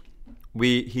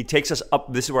 he takes us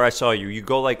up. This is where I saw you. You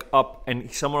go like up,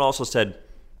 and someone also said,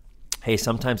 hey,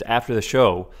 sometimes after the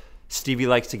show, Stevie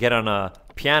likes to get on a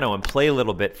piano and play a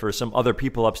little bit for some other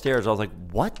people upstairs. I was like,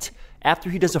 what? After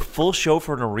he does a full show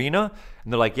for an arena?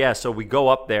 And they're like, yeah. So we go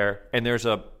up there, and there's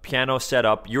a piano set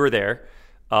up. You were there,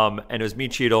 and it was me,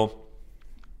 Cheadle,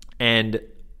 and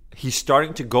he's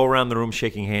starting to go around the room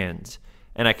shaking hands,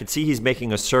 and I could see he's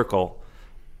making a circle,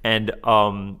 and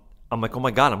I'm like, oh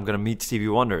my God, I'm gonna meet Stevie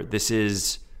Wonder. This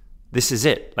is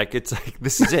it. Like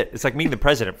this is it. It's like meeting the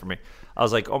president for me. I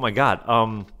was like, oh my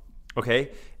God.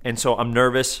 Okay. And so I'm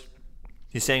nervous.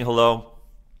 He's saying hello.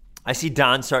 I see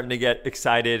Don starting to get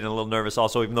excited and a little nervous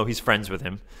also, even though he's friends with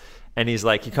him. And he's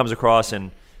like, he comes across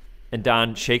and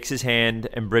Don shakes his hand,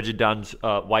 and Bridget, Don's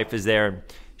wife, is there and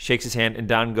shakes his hand, and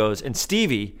Don goes, and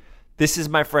Stevie, this is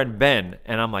my friend Ben.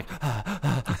 And I'm like,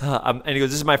 and he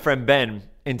goes, this is my friend Ben.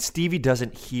 And Stevie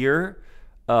doesn't hear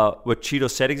what Cheeto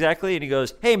said exactly. And he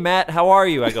goes, hey, Matt, how are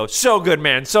you? I go, so good,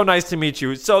 man. So nice to meet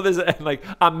you.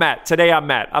 I'm Matt. Today I'm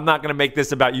Matt. I'm not going to make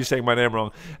this about you saying my name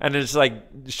wrong. And it's like,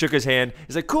 shook his hand.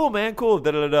 He's like, cool, man, cool.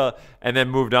 Da-da-da-da. And then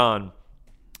moved on.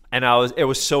 And it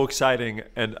was so exciting.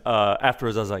 And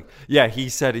afterwards, I was like, yeah,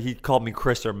 he called me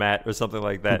Chris or Matt or something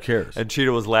like that. Who cares? And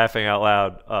Cheeto was laughing out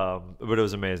loud. But it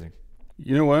was amazing.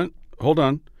 You know what? Hold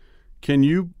on. Can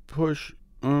you push...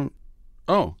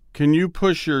 can you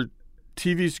push your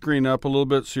TV screen up a little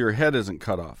bit so your head isn't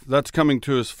cut off? That's coming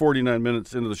to us 49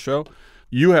 minutes into the show.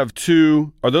 You have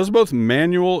two. Are those both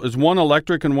manual? Is one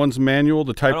electric and one's manual?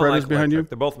 The typewriters behind you?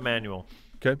 They're both manual.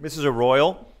 Okay. This is a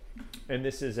Royal, and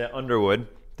this is at Underwood.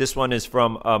 This one is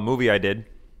from a movie I did,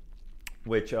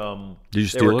 which did you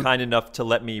steal they were it? kind enough to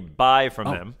let me buy from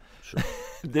them. Sure.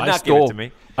 Did not give it to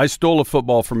me. I stole a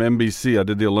football from NBC. I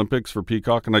did the Olympics for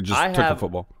Peacock, and I took a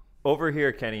football. Over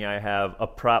here, Kenny, I have a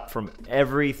prop from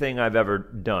everything I've ever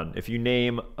done. If you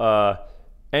name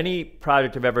any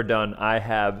project I've ever done, I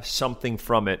have something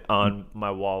from it on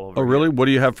my wall over here. Oh, really? What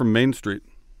do you have from Main Street?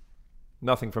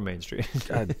 Nothing from Main Street.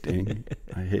 God dang.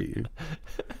 I hate you.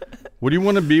 What do you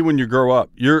want to be when you grow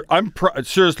up?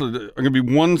 Seriously, I'm going to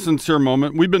be one sincere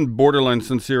moment. We've been borderline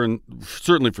sincere, and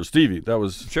certainly for Stevie. That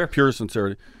was pure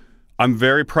sincerity. I'm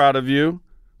very proud of you.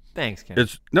 Thanks, Kenny.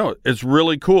 It's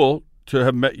really cool to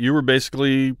have met. You were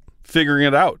basically figuring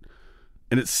it out,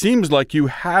 and it seems like you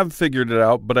have figured it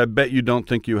out, but I bet you don't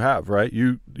think you have, right?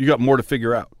 You got more to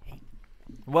figure out.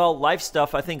 Well, life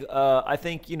stuff, I think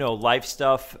life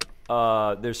stuff,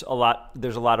 there's a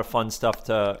lot of fun stuff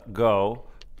to go,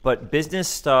 but business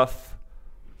stuff,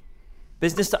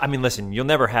 I mean, listen, you'll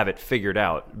never have it figured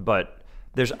out, but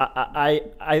there's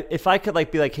if I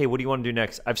could be like, hey, what do you want to do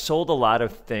next? I've sold a lot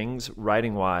of things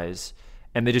writing wise,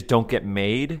 and they just don't get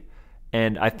made.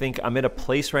 And I think I'm in a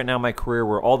place right now in my career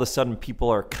where all of a sudden people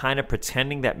are kind of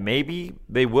pretending that maybe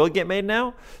they will get made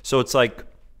now. So it's like,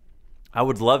 I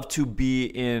would love to be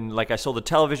in, I sold a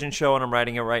television show and I'm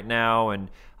writing it right now. And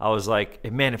I was like,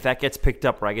 man, if that gets picked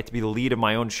up where I get to be the lead of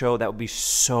my own show, that would be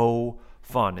so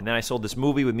fun. And then I sold this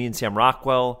movie with me and Sam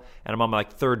Rockwell, and I'm on my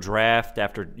third draft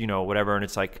after, whatever. And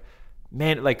it's like,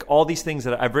 man, all these things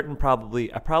that I've written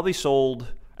I probably sold,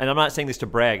 and I'm not saying this to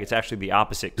brag, it's actually the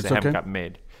opposite because they haven't gotten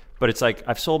made. But it's like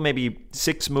I've sold maybe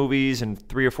 6 movies and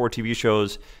 3 or 4 TV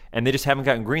shows, and they just haven't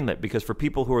gotten greenlit because for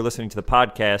people who are listening to the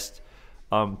podcast,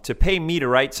 to pay me to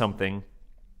write something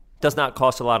does not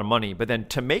cost a lot of money, but then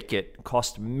to make it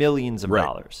costs millions of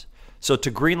dollars. So to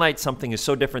greenlight something is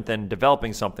so different than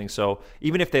developing something. So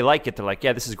even if they like it, they're like,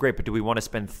 yeah, this is great, but do we want to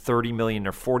spend $30 million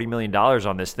or $40 million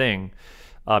on this thing?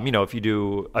 If you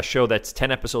do a show that's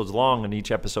 10 episodes long and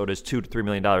each episode is $2 to $3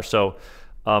 million. So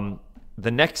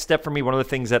the next step for me, one of the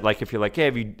things that, like, if you're like, hey,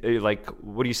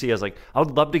 what do you see as, like, I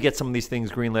would love to get some of these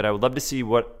things greenlit. I would love to see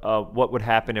what would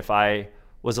happen if I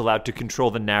was allowed to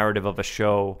control the narrative of a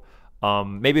show.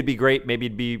 Maybe it'd be great. Maybe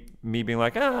it'd be me being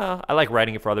like, I like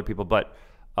writing it for other people. But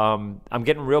I'm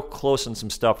getting real close on some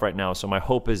stuff right now. So my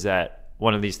hope is that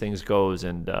one of these things goes.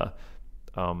 And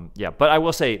but I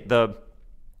will say the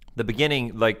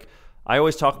beginning, like, I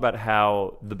always talk about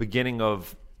how the beginning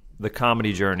of the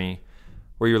comedy journey,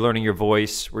 where you're learning your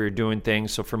voice, where you're doing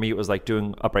things. So for me, it was like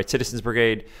doing Upright Citizens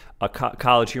Brigade,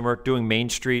 College Humor, doing Main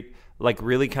Street, like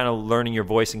really kind of learning your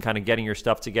voice and kind of getting your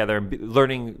stuff together. And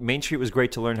learning Main Street was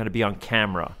great to learn how to be on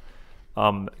camera.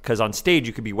 Because on stage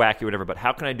you could be wacky, whatever, but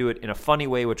how can I do it in a funny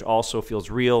way, which also feels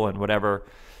real and whatever.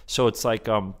 So it's like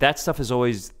that stuff is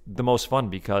always the most fun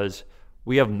because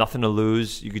we have nothing to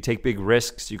lose. You could take big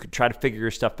risks. You could try to figure your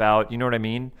stuff out. You know what I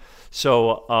mean?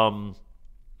 So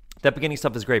that beginning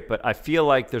stuff is great, but I feel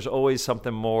like there's always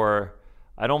something more.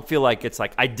 I don't feel like it's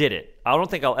like, I did it. I don't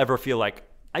think I'll ever feel like,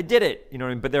 I did it. You know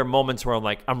what I mean? But there are moments where I'm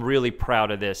like, I'm really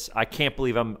proud of this. I can't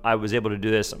believe I was able to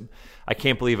do this. I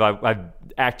can't believe I've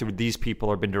acted with these people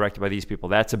or been directed by these people.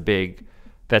 That's a big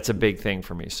thing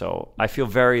for me. So I feel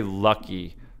very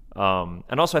lucky.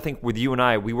 And also I think with you and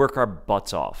I, we work our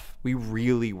butts off. We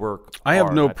really work I have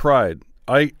hard no pride.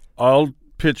 I'll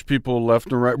pitch people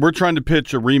left and right. We're trying to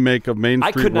pitch a remake of Main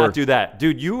Street. I could not do that.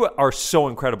 Dude, you are so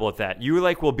incredible at that. You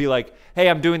will be like, hey,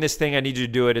 I'm doing this thing. I need you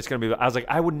to do it. It's going to be, I was like,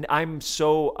 I'm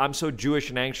so Jewish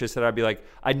and anxious that I'd be like,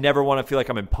 I never want to feel like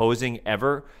I'm imposing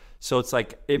ever. So it's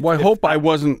like, I hope I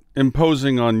wasn't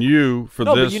imposing on you for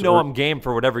this. No, but I'm game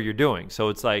for whatever you're doing. So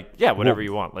it's like, yeah, whatever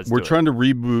you want. We're trying to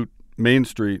reboot Main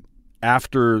Street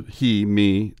after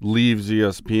me leaves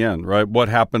ESPN, right? What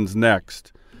happens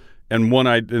next? And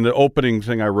in the opening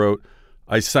thing I wrote,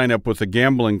 I sign up with a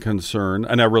gambling concern,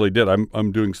 and I really did.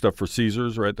 I'm doing stuff for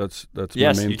Caesars, right? That's my main thing.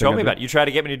 Yes, you told me about it. You tried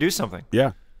to get me to do something.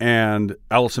 Yeah, and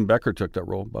Allison Becker took that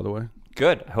role, by the way.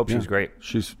 Good. I hope she's great.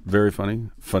 She's very funny,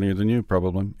 funnier than you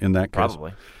probably in that case.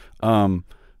 Probably.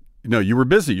 You were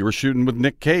busy. You were shooting with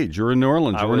Nick Cage. You were in New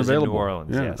Orleans. You weren't available. In New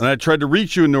Orleans, yes. And I tried to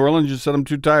reach you in New Orleans. You said, I'm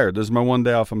too tired. This is my one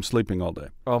day off. I'm sleeping all day.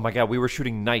 Oh, my God. We were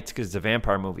shooting nights because it's a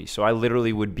vampire movie. So I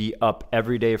literally would be up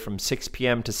every day from 6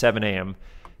 p.m. to 7 a.m.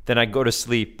 Then I'd go to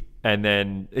sleep, and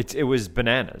then it was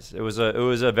bananas. It was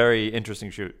a very interesting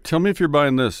shoot. Tell me if you're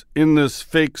buying this. In this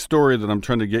fake story that I'm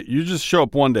trying to get, you just show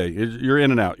up one day. You're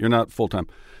in and out. You're not full-time.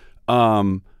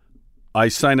 I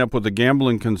sign up with a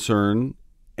gambling concern,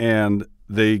 and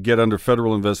they get under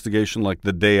federal investigation like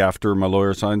the day after my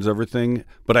lawyer signs everything.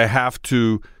 But I have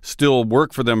to still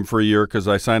work for them for a year because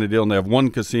I signed a deal and they have one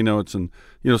casino. It's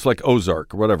like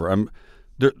Ozark or whatever.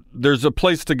 There's a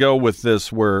place to go with this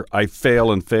where I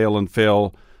fail and fail and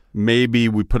fail. Maybe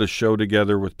we put a show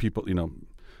together with people,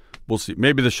 we'll see.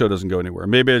 Maybe the show doesn't go anywhere.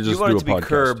 Maybe I just do a podcast. You want it to be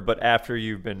Curb, but after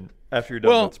you're done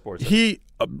with sports.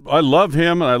 I love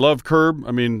him and I love Curb.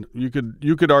 I mean, you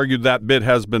could argue that bit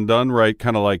has been done, right?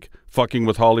 Kind of like fucking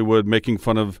with Hollywood, making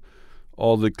fun of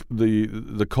all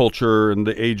the culture and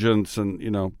the agents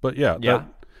and But yeah.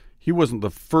 He wasn't the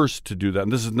first to do that,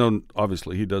 and this is known.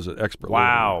 Obviously, he does it expertly.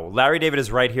 Wow, Larry David is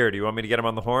right here. Do you want me to get him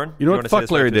on the horn? You know what? Fuck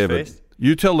Larry David.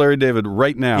 You tell Larry David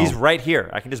right now. He's right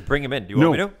here. I can just bring him in. Do you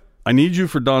want me to? I need you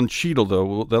for Don Cheadle, though.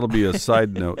 Well, that'll be a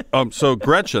side note. So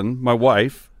Gretchen, my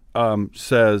wife,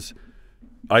 says,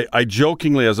 I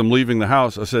jokingly, as I'm leaving the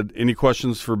house, I said, "Any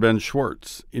questions for Ben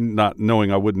Schwartz?" Not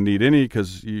knowing I wouldn't need any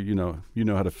because you know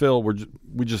how to fill.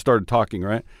 We just started talking,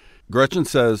 right? Gretchen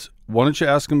says, "Why don't you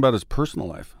ask him about his personal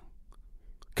life?"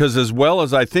 Because as well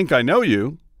as I think I know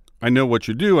you, I know what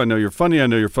you do. I know you're funny. I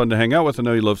know you're fun to hang out with. I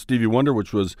know you love Stevie Wonder,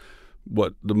 which was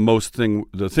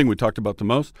the thing we talked about the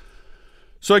most.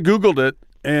 So I Googled it,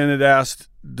 and it asked,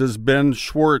 does Ben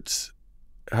Schwartz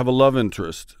have a love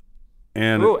interest?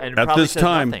 And at this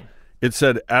time, it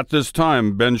said, at this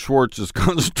time, Ben Schwartz is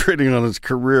concentrating on his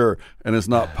career and is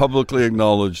not publicly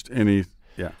acknowledged any.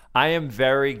 Yeah. I am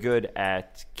very good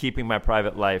at keeping my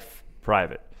private life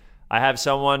private. I have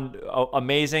someone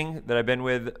amazing that I've been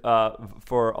with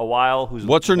for a while.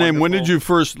 What's her name? When did you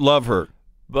first love her?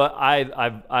 But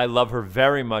I love her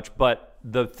very much. But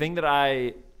the thing that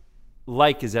I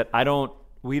like is that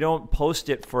we don't post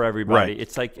it for everybody. Right.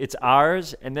 It's like it's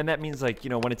ours, and then that means like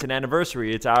when it's an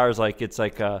anniversary, it's ours. Like it's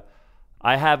like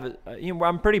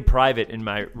I'm pretty private in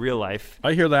my real life.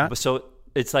 I hear that. So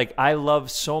it's like I love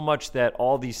so much that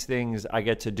all these things I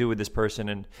get to do with this person.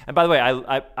 And by the way,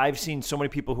 I've seen so many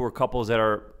people who are couples that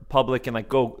are public and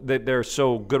like they're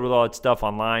so good with all that stuff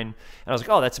online. And I was like,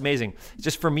 oh, that's amazing.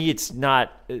 Just for me, it's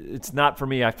not for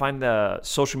me. I find the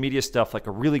social media stuff like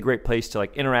a really great place to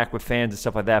like interact with fans and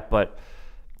stuff like that. But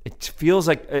it feels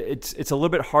like it's a little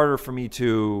bit harder for me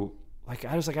to like.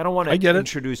 I was like, I don't want to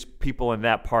introduce people in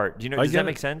that part. Do you know? Does that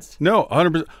make sense? No,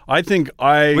 100%. I think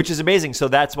which is amazing. So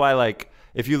that's why like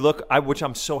if you look, which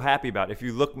I'm so happy about. If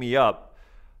you look me up.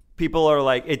 People are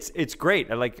like, it's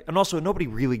great. And also nobody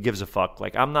really gives a fuck.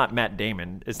 Like I'm not Matt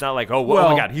Damon. It's not like, oh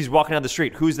my God, he's walking down the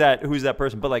street. Who's that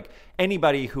person? But like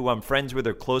anybody who I'm friends with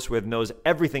or close with knows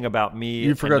everything about me.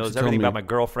 You forgot knows to tell everything me. about my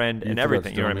girlfriend and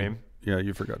everything. You know what I mean? Yeah,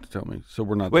 you forgot to tell me. So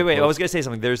we're not. Wait. I was gonna say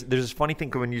something. There's this funny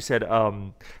thing when you said,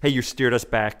 hey, you steered us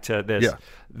back to this. Yeah.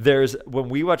 There's when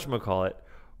we whatchamacallit,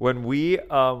 when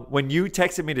you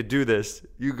texted me to do this,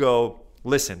 you go,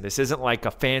 listen, this isn't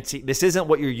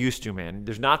what you're used to, man.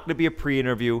 There's not going to be a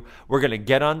pre-interview. We're going to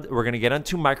get on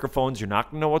 2 microphones. You're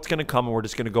not going to know what's going to come, and we're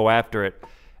just going to go after it.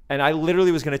 And I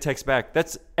literally was going to text back,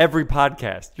 that's every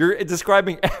podcast. You're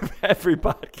describing every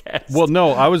podcast. Well,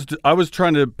 no, I was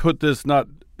trying to put this not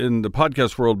in the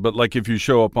podcast world, but like if you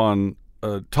show up on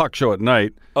a talk show at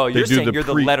night. Oh, you're saying you're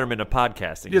the Letterman of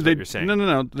podcasting is what you're saying.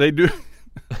 No. They do.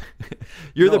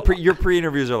 Your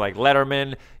pre-interviews are like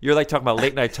Letterman. You're like talking about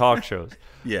late night talk shows.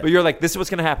 Yeah. But you're like, this is what's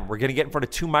going to happen. We're going to get in front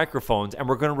of 2 microphones and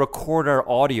we're going to record our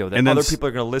audio that other people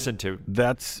are going to listen to.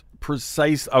 That's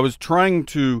precise. I was trying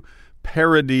to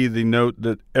parody the note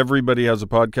that everybody has a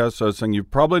podcast. So I was saying,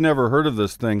 you've probably never heard of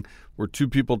this thing where 2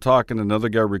 people talk and another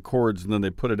guy records and then they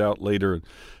put it out later.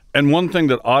 And one thing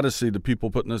that Odyssey, the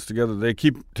people putting this together, they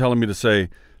keep telling me to say,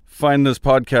 find this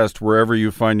podcast wherever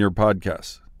you find your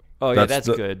podcasts. Oh, yeah, that's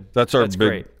good. That's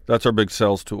our big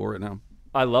sales tool right now.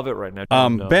 I love it right now.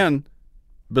 Ben,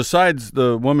 besides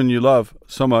the woman you love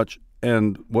so much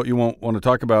and what you won't want to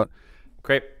talk about,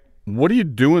 great. What are you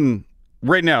doing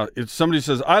right now? If somebody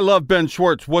says, I love Ben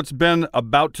Schwartz, what's Ben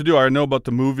about to do? I know about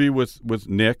the movie with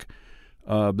Nick.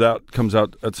 That comes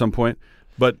out at some point.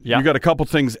 But you got a couple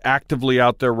things actively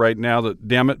out there right now that,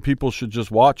 damn it, people should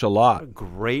just watch a lot.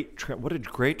 What a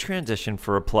great transition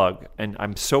for a plug. And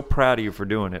I'm so proud of you for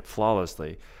doing it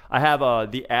flawlessly. I have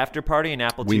the After Party in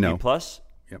Apple TV Plus,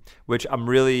 which I'm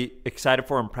really excited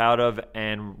for and proud of.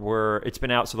 And it's been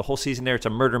out, so the whole season there, it's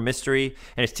a murder mystery.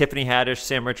 And it's Tiffany Haddish,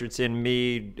 Sam Richardson,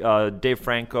 me, Dave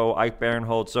Franco, Ike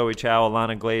Barinholtz, Zoe Chow,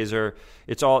 Alana Glazer.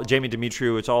 It's all Jamie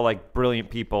Demetriou. It's all like brilliant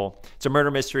people. It's a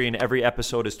murder mystery, and every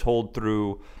episode is told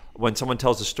through, when someone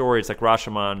tells a story, it's like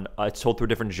Rashomon, it's told through a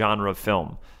different genre of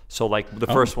film. So like the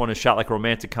first one is shot like a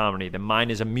romantic comedy. Then mine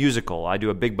is a musical. I do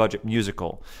a big budget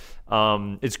musical.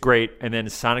 It's great. And then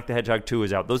Sonic the Hedgehog 2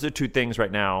 is out. Those are 2 things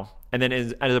right now. And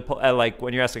then like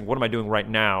when you're asking, what am I doing right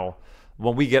now?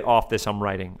 When we get off this, I'm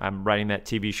writing that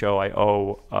TV show. I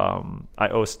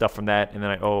owe stuff from that. And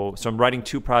then so I'm writing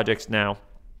 2 projects now.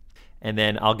 And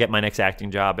then I'll get my next acting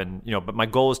job. And, but my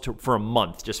goal is for a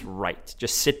month, just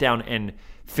sit down and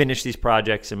finish these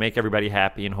projects and make everybody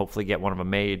happy and hopefully get one of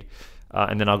them made.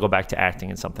 And then I'll go back to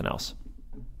acting and something else.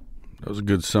 That was a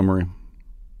good summary.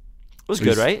 It was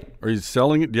good, right? Are you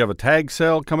selling it? Do you have a tag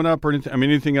sale coming up or anything? I mean,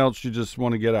 anything else you just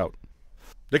want to get out?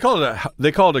 They call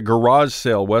it a garage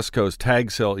sale, West Coast,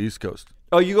 tag sale, East Coast.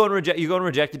 Oh, you go on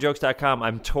rejectedjokes.com.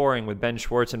 I'm touring with Ben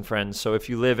Schwartz and friends. So if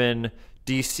you live in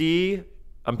DC,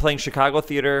 I'm playing Chicago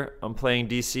theater. I'm playing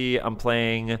DC. I'm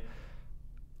playing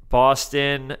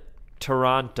Boston,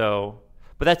 Toronto.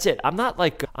 But that's it. I'm not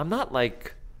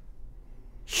like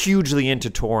hugely into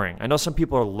touring. I know some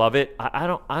people love it. I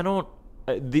don't.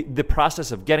 The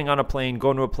process of getting on a plane,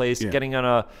 going to a place, getting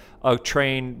on a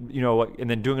train, and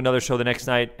then doing another show the next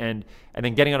night, and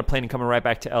then getting on a plane and coming right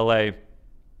back to LA.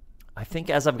 I think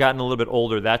as I've gotten a little bit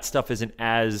older, that stuff isn't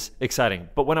as exciting.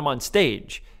 But when I'm on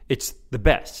stage, it's the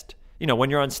best.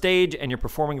 When you're on stage and you're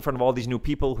performing in front of all these new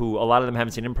people who a lot of them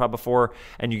haven't seen improv before,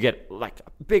 and you get like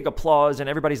big applause and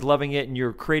everybody's loving it, and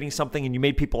you're creating something and you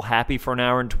made people happy for an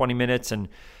hour and 20 minutes, and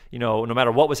no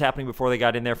matter what was happening before they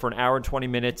got in there, for an hour and 20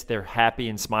 minutes, they're happy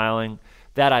and smiling.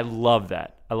 I love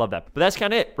that. But that's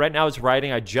kind of it. Right now it's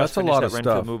writing. I just finished that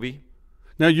Renfield movie.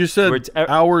 Now you said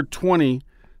hour 20.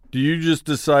 Do you just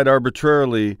decide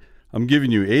arbitrarily, I'm giving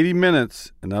you 80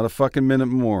 minutes and not a fucking minute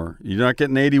more? You're not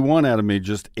getting 81 out of me,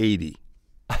 just 80.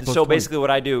 So basically what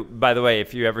I do, by the way,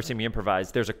 if you ever see me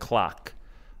improvise, there's a clock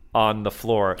on the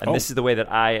floor. And this is the way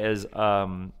that I, as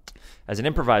an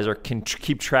improviser, can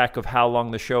keep track of how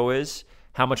long the show is,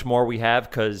 how much more we have,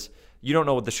 because you don't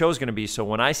know what the show is going to be. So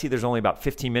when I see there's only about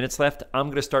 15 minutes left, I'm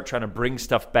going to start trying to bring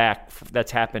stuff back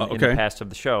that's happened in the past of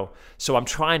the show. So I'm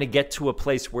trying to get to a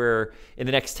place where in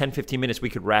the next 10, 15 minutes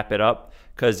we could wrap it up,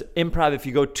 because improv, if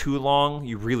you go too long,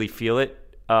 you really feel it.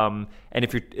 And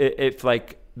if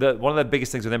like one of the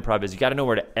biggest things with improv is you got to know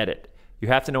where to edit. You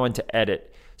have to know when to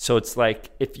edit. So it's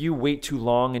like if you wait too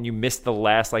long and you miss the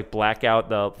last like blackout,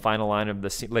 the final line of the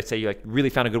scene, let's say you like really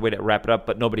found a good way to wrap it up,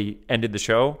 but nobody ended the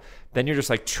show, then you're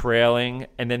just like trailing,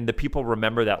 and then the people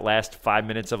remember that last 5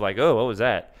 minutes of like, oh, what was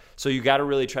that? So you got to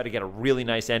really try to get a really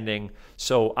nice ending.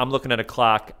 So I'm looking at a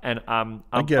clock, and I'm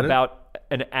about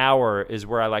an hour is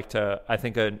where I like to. I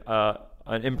think an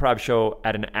improv show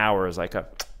at an hour is like a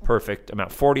perfect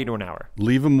amount, 40 to an hour.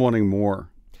 Leave them wanting more.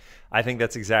 I think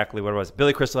that's exactly what it was.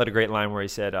 Billy Crystal had a great line where he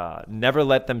said, never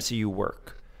let them see you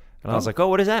work. And I was like, oh,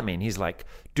 what does that mean? He's like,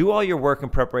 do all your work in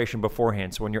preparation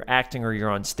beforehand. So when you're acting or you're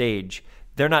on stage,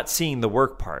 they're not seeing the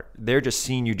work part. They're just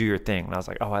seeing you do your thing. And I was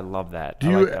like, oh, I love that. I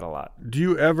like that a lot. Do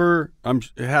you ever,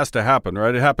 it has to happen,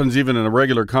 right? It happens even in a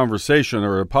regular conversation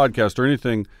or a podcast or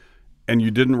anything, and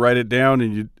you didn't write it down,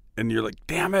 and you're like,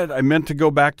 damn it, I meant to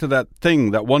go back to that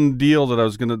thing, that one deal that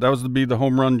was to be the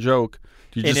home run joke.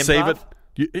 Do you just save it?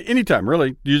 Anytime,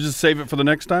 really. Do you just save it for the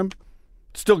next time?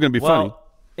 It's still going to be funny.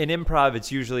 In improv, it's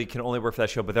usually can only work for that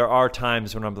show, but there are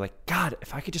times when I'm like, God,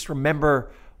 if I could just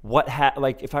remember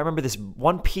if I remember this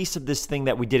one piece of this thing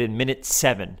that we did in minute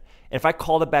 7, and if I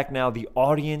called it back now, the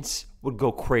audience would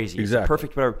go crazy. Exactly.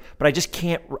 It's perfect, but I just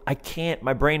can't,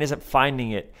 my brain isn't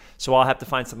finding it, so I'll have to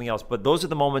find something else. But those are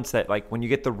the moments that, like, when you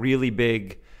get the really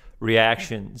big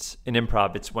reactions in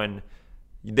improv, it's when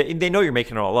they know you're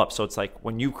making it all up. So it's like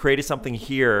when you created something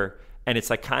here and it's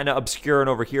like kind of obscure and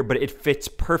over here, but it fits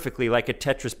perfectly like a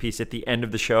Tetris piece at the end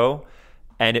of the show,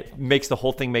 and it makes the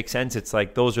whole thing make sense. It's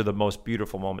like those are the most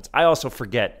beautiful moments. I also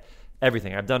forget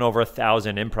everything. I've done over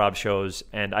 1,000 improv shows,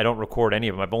 and I don't record any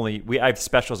of them. I have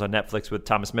specials on Netflix with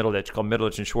Thomas Middleditch called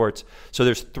Middleditch and Schwartz. So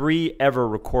there's 3 ever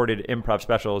recorded improv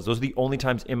specials. Those are the only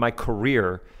times in my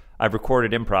career I've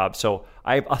recorded improv. So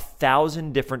I have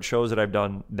 1,000 different shows that I've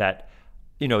done that,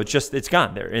 it's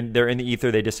gone. They're in the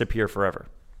ether. They disappear forever.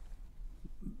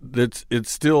 It's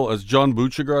still, as John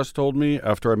Buccigross told me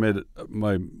after I made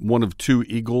my one of 2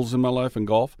 eagles in my life in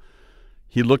golf,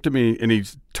 he looked at me, and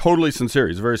he's totally sincere.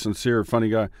 He's a very sincere, funny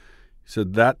guy. He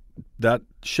said, that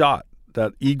shot,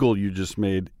 that eagle you just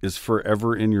made is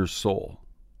forever in your soul.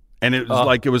 And it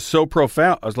was it was so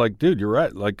profound. I was like, dude, you're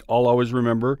right. Like, I'll always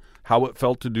remember how it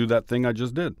felt to do that thing I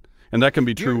just did. And that can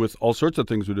be true with all sorts of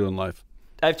things we do in life.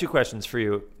 I have 2 questions for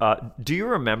you. Do you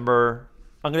remember,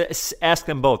 I'm going to ask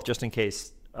them both just in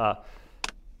case.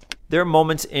 There are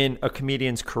moments in a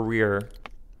comedian's career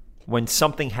when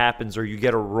something happens or you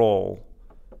get a role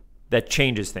that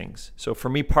changes things. So for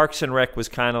me, Parks and Rec was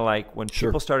kind of like when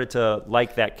people started to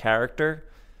like that character,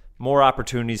 more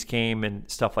opportunities came and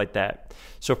stuff like that.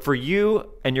 So for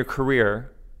you and your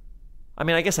career, I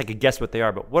mean, I guess I could guess what they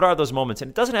are, but what are those moments? And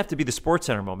it doesn't have to be the Sports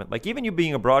Center moment. Like even you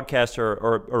being a broadcaster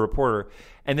or a reporter.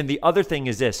 And then the other thing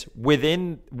is this,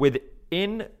 within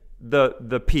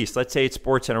the piece, let's say it's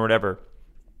Sports Center or whatever,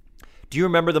 do you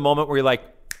remember the moment where you're like,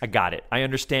 I got it. I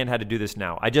understand how to do this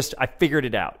now. I figured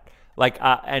it out. Like,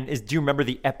 do you remember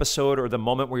the episode or the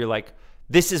moment where you're like,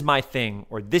 this is my thing,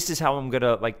 or this is how I'm going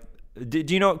to, like, do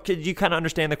you know, could you kind of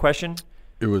understand the question?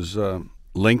 It was a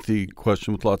lengthy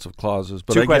question with lots of clauses.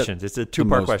 But 2 questions. It's a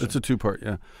 2-part question. It's a 2-part,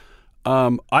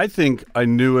 yeah. I think I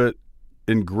knew it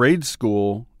in grade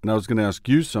school, and I was going to ask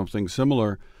you something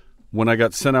similar. When I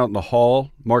got sent out in the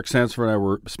hall, Mark Sansford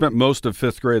and I spent most of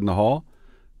 5th grade in the hall.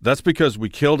 That's because we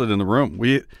killed it in the room.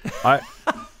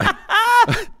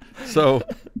 So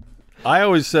I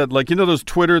always said, like, those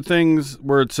Twitter things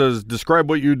where it says, describe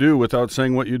what you do without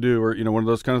saying what you do, or, one of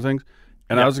those kind of things.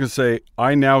 And I was going to say,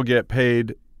 I now get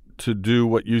paid to do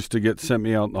what used to get sent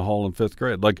me out in the hall in 5th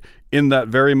grade. Like, in that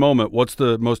very moment, what's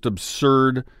the most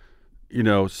absurd,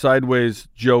 sideways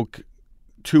joke,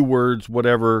 2 words,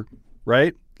 whatever,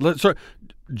 right? So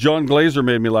John Glazer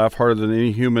made me laugh harder than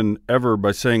any human ever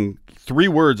by saying 3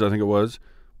 words, I think it was.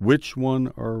 Which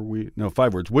one are we? No,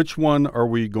 5 words. Which one are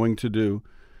we going to do?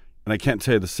 And I can't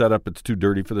say the setup. It's too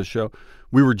dirty for the show.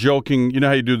 We were joking. You know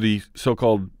how you do the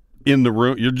so-called in the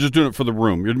room? You're just doing it for the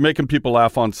room. You're making people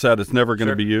laugh on set. It's never going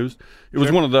to be used. It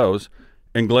was one of those.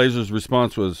 And Glazer's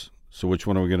response was, so which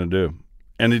one are we going to do?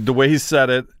 And the way he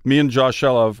said it, me and Josh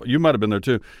Shelov, you might have been there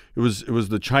too. It was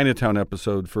the Chinatown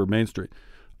episode for Main Street.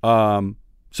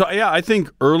 So, yeah, I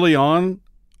think early on,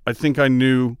 I think I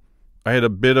knew I had a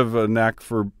bit of a knack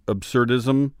for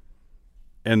absurdism,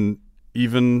 and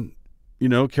even,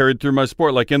 carried through my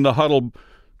sport. Like in the huddle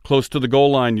close to the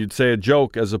goal line, you'd say a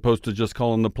joke as opposed to just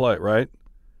calling the play, right?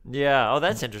 Yeah. Oh,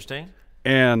 that's interesting.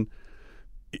 And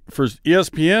for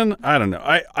ESPN, I don't know.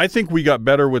 I think we got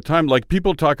better with time. Like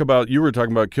people talk about, you were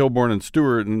talking about Kilborn and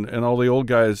Stewart and all the old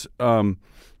guys.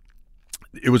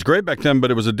 it was great back then, but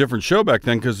it was a different show back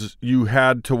then because you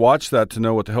had to watch that to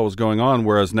know what the hell was going on,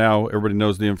 whereas now everybody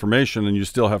knows the information and you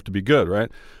still have to be good,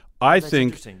 right? I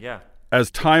think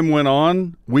as time went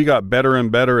on, we got better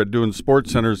and better at doing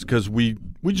sports centers because we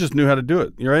just knew how to do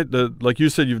it, right? Like you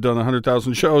said, you've done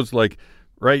 100,000 shows, like,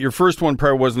 right? Your first one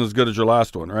probably wasn't as good as your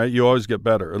last one, right? You always get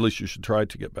better. At least you should try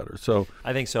to get better. So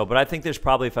I think so, but I think there's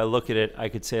probably, if I look at it, I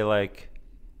could say like,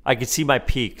 I could see my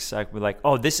peaks. I could be like,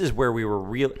 oh, this is where we were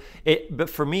real. But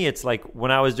for me, it's like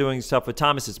when I was doing stuff with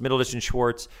Thomas, it's Middleditch and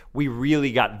Schwartz. We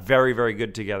really got very, very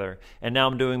good together. And now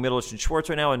I'm doing Middleditch and Schwartz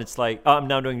right now, and it's like, I'm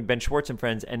now doing Ben Schwartz and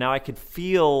Friends, and now I could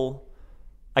feel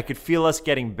us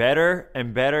getting better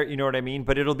and better. You know what I mean?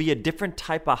 But it'll be a different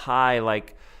type of high,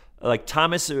 like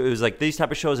Thomas, it was like these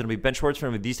type of shows, and it'll be Ben Schwartz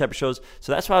with these type of shows.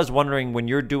 So that's why I was wondering, when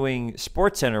you're doing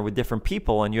Sports Center with different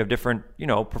people and you have different,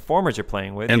 performers you're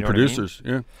playing with. And you know producers,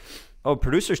 yeah. Oh,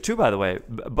 producers too, by the way.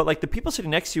 But like the people sitting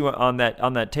next to you on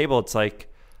that table, it's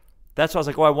like, that's why I was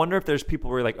like, oh, I wonder if there's people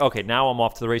where you're like, okay, now I'm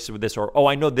off to the races with this, or, oh,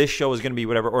 I know this show is going to be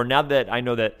whatever, or now that I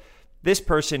know that this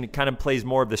person kind of plays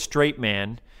more of the straight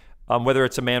man, whether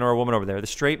it's a man or a woman over there, the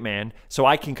straight man. So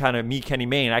I can kind of, me, Kenny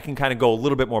Mayne, I can kind of go a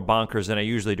little bit more bonkers than I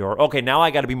usually do. Or, okay, now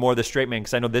I got to be more the straight man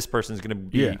because I know this person's going to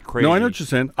be crazy. No, I know what you're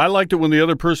saying. I liked it when the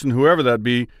other person, whoever that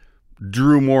be,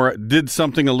 did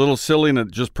something a little silly and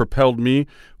it just propelled me.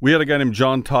 We had a guy named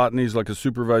John Totten. He's like a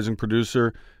supervising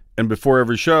producer. And before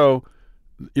every show,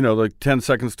 like 10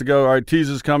 seconds to go, all right, tease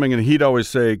is coming. And he'd always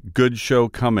say, good show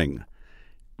coming.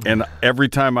 And every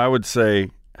time I would say,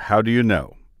 how do you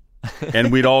know?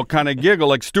 And we'd all kind of giggle.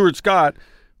 Like Stuart Scott,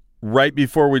 right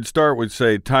before we'd start, would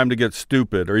say, time to get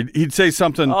stupid. Or he'd say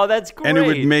something. Oh, that's great. And it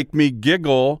would make me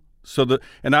giggle.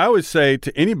 And I always say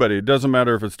to anybody, it doesn't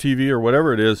matter if it's TV or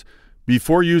whatever it is,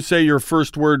 before you say your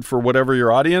first word for whatever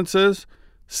your audience is,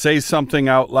 say something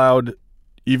out loud,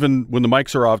 even when the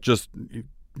mics are off, just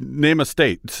name a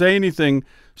state. Say anything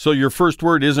so your first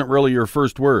word isn't really your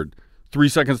first word. 3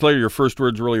 seconds later, your first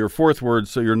word's really your fourth word,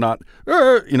 so you're not,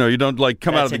 you don't like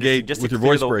come out of the gate just with your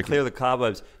voice breaking. Clear the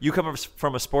cobwebs. You come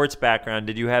from a sports background.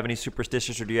 Did you have any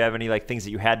superstitions, or do you have any like things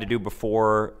that you had to do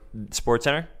before Sports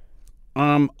Center?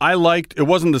 I liked, it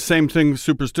wasn't the same thing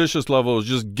superstitious level. It was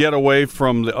just get away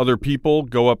from the other people,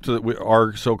 go up to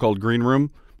our so-called green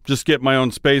room, just get my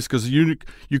own space, because you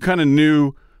kind of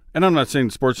knew, and I'm not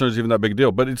saying Sports Center is even that big a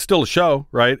deal, but it's still a show,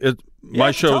 right?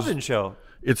 My show's show.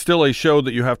 It's still a show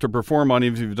that you have to perform on,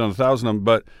 even if you've done 1,000 of them.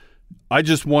 But I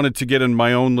just wanted to get in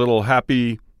my own little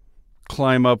happy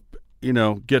climb up,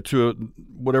 get to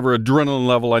whatever adrenaline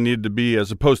level I needed to be, as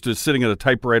opposed to sitting at a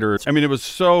typewriter. I mean, it was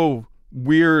so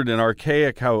weird and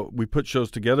archaic how we put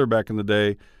shows together back in the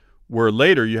day, where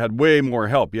later you had way more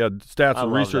help. You had stats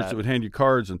and research that would hand you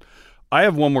cards. And I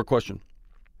have one more question.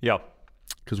 Yeah.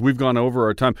 Because we've gone over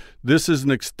our time. This is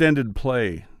an extended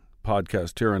play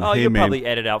podcast here on Hey you'll Man. Probably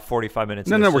edit out 45 minutes.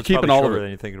 No, we're keeping all of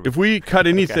it. If we cut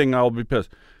anything, I'll be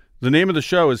pissed. The name of the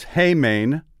show is Hey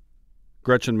Maine.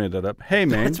 Gretchen made that up. Hey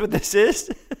Maine. That's what this is?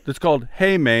 It's called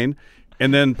Hey Maine.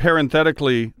 And then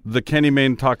parenthetically, the Kenny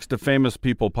Mayne Talks to Famous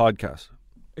People podcast.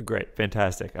 Great.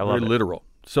 Fantastic. I love it. Very literal.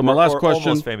 So my last question.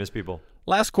 Almost famous people.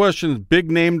 Last question is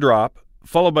big name drop,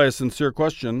 followed by a sincere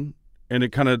question. And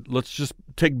it kind of, let's just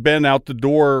take Ben out the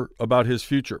door about his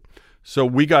future. So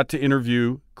we got to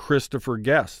interview Christopher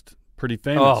Guest, pretty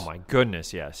famous. Oh, my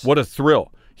goodness, yes. What a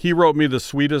thrill. He wrote me the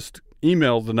sweetest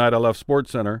email the night I left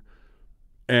Sports Center,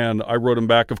 and I wrote him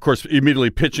back, of course, immediately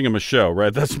pitching him a show,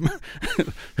 right? That's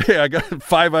hey, I got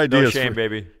 5 ideas. No shame,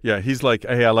 baby. Yeah, he's like,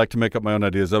 hey, I like to make up my own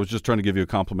ideas. I was just trying to give you a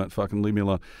compliment. Fucking leave me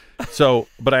alone. So,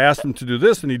 but I asked him to do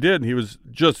this, and he did, and he was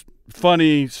just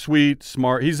funny, sweet,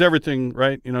 smart. He's everything,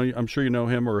 right? I'm sure you know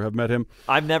him or have met him.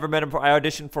 I've never met him before. I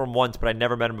auditioned for him once, but I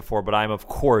never met him before. But I'm, of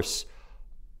course,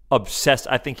 obsessed.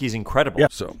 I think he's incredible. Yeah.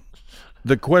 So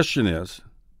the question is,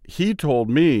 he told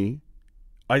me,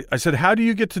 I said, how do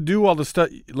you get to do all this stuff?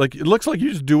 Like, it looks like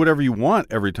you just do whatever you want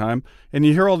every time. And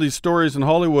you hear all these stories in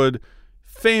Hollywood.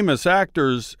 Famous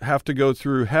actors have to go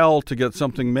through hell to get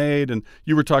something made. And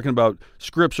you were talking about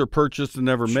scripts are purchased and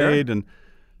never made. And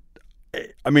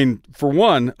I mean, for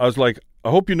one, I was like, I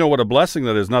hope you know what a blessing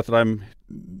that is. Not that I'm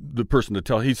the person to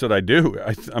tell. He said, I do.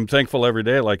 I'm thankful every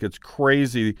day. Like, it's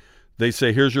crazy. They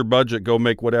say, here's your budget. Go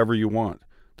make whatever you want.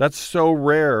 That's so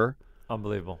rare.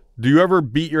 Unbelievable. Do you ever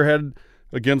beat your head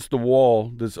against the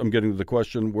wall? I'm getting to the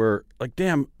question where, like,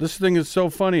 damn, this thing is so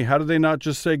funny. How do they not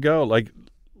just say go? Like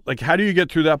how do you get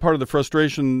through that part of the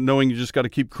frustration knowing you just got to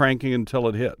keep cranking until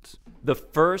it hits? The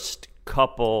first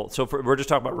couple, we're just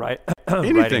talking about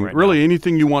anything, right really, now.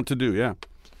 Anything you want to do, yeah.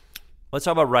 Let's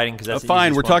talk about writing, because that's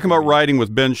fine. We're talking about writing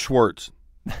with Ben Schwartz.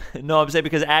 No, I'm saying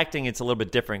because acting, it's a little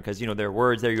bit different because, there are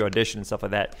words there, you audition and stuff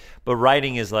like that. But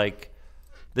writing is like,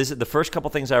 this is the first couple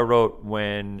things I wrote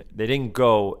when they didn't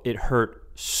go, it hurt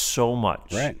so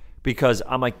much. Right. Because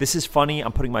I'm like, this is funny.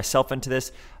 I'm putting myself into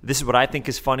this. This is what I think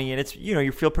is funny. And it's,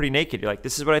 you feel pretty naked. You're like,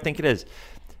 this is what I think it is.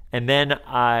 And then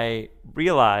I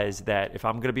realized that if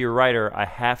I'm going to be a writer, I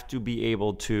have to be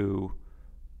able to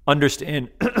understand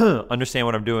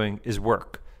what I'm doing is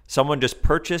work. Someone just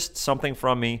purchased something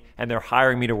from me and they're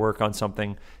hiring me to work on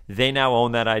something. They now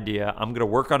own that idea. I'm going to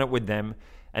work on it with them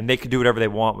and they can do whatever they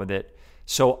want with it.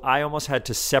 So I almost had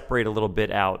to separate a little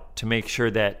bit out to make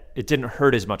sure that it didn't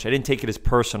hurt as much. I didn't take it as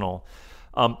personal.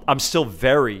 I'm still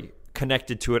very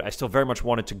connected to it. I still very much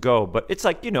want it to go. But it's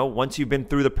like, once you've been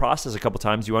through the process a couple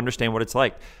times, you understand what it's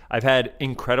like. I've had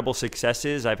incredible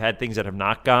successes. I've had things that have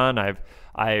not gone.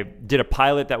 I did a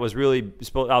pilot that was really,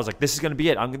 I was like, this is going to be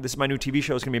it. This is my new TV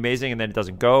show. It's going to be amazing. And then it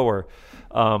doesn't go.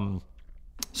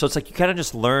 So it's like you kind of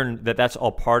just learn that that's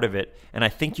all part of it. And I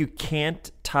think you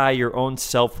can't tie your own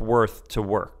self-worth to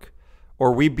work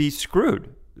or we'd be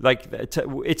screwed. Like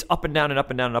it's up and down and up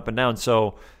and down and up and down.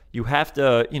 So you have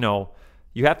to,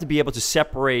 you have to be able to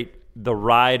separate the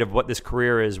ride of what this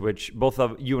career is, which both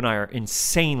of you and I are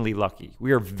insanely lucky.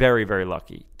 We are very, very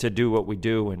lucky to do what we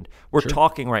do. And we're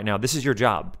talking right now. This is your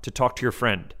job, to talk to your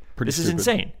friend. This is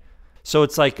insane. So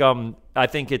it's like, I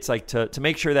think it's like to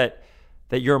make sure that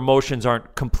your emotions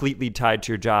aren't completely tied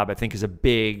to your job, I think is a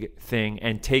big thing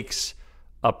and takes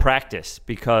a practice,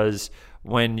 because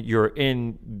when you're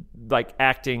in like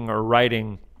acting or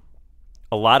writing,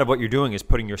 a lot of what you're doing is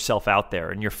putting yourself out there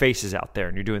and your face is out there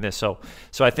and you're doing this. So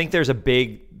I think there's a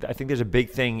big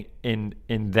thing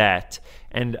in that.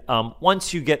 And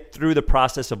once you get through the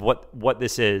process of what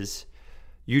this is,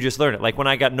 you just learn it. Like when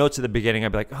I got notes at the beginning,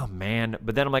 I'd be like, oh man.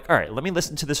 But then I'm like, all right, let me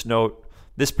listen to this note.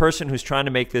 This person who's trying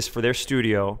to make this for their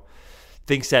studio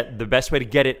thinks that the best way to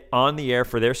get it on the air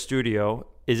for their studio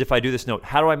is if I do this note.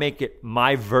 How do I make it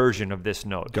my version of this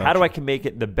note? Gotcha. How do I can make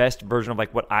it the best version of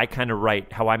like what I kind of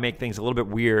write, how I make things a little bit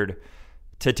weird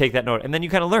to take that note. And then you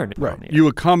kind of learn it. Right. You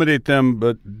accommodate them,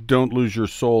 but don't lose your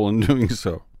soul in doing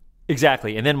so.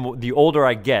 Exactly. And then the older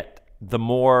I get, the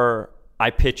more I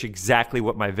pitch exactly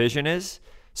what my vision is.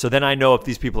 So then I know if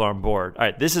these people are on board. All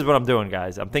right, this is what I'm doing,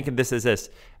 guys. I'm thinking this is this.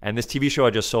 And this TV show I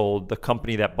just sold, the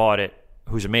company that bought it,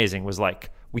 who's amazing, was like,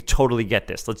 we totally get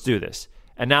this. Let's do this.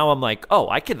 And now I'm like, oh,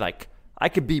 I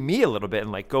could be me a little bit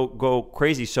and like go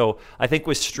crazy. So I think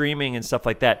with streaming and stuff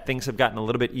like that, things have gotten a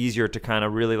little bit easier to kind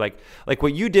of really like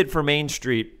what you did for Main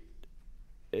Street.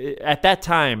 At that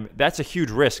time, that's a huge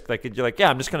risk. Like you're like,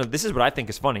 yeah, this is what I think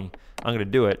is funny. I'm gonna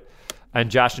do it. And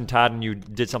Josh and Todd and you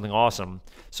did something awesome.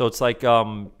 So it's like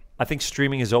I think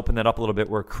streaming has opened that up a little bit,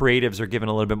 where creatives are given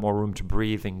a little bit more room to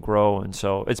breathe and grow. And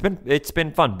so it's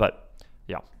been fun, but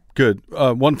yeah. Good.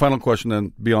 One final question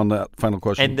then, beyond that final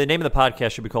question. And the name of the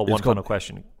podcast should be called Final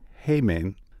Question. Hey,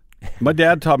 Maine. My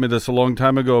dad taught me this a long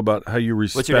time ago about how you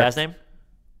respect. What's your dad's name?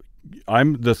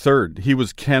 I'm the third. He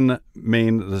was Ken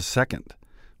Maine the second.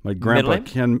 My grandpa,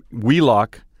 Ken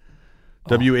Wheelock,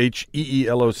 Wheelock.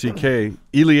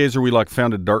 Eliezer Wheelock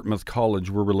founded Dartmouth College.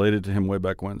 We're related to him way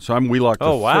back when. So I'm Wheelock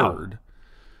the third.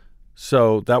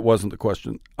 So that wasn't the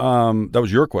question. That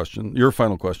was your question, your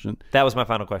final question. That was my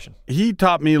final question. He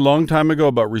taught me a long time ago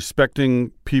about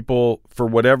respecting people for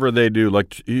whatever they do.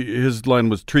 Like his line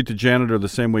was, treat the janitor the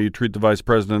same way you treat the vice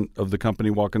president of the company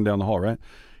walking down the hall, right?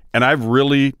 And I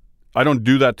don't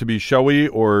do that to be showy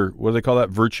or what do they call that?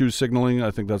 Virtue signaling. I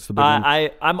think that's the big one.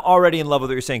 I'm already in love with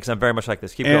what you're saying because I'm very much like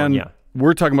this. Keep going, yeah.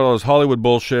 We're talking about all this Hollywood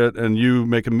bullshit and you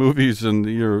making movies and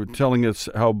you're telling us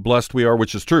how blessed we are,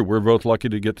 which is true. We're both lucky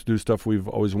to get to do stuff we've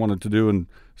always wanted to do and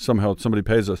somehow somebody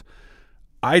pays us.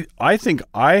 I think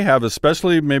I have,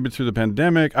 especially maybe through the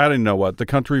pandemic, I don't know what, the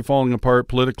country falling apart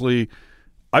politically,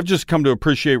 I've just come to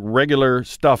appreciate regular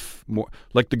stuff more.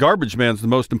 Like the garbage man's the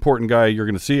most important guy you're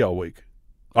going to see all week.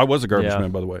 I was a garbage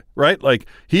man, by the way, right? Like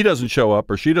he doesn't show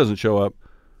up or she doesn't show up.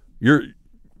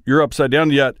 You're upside down,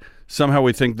 yet somehow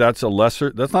we think that's not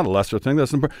a lesser thing.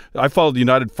 That's important. I follow the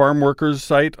United Farm Workers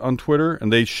site on Twitter,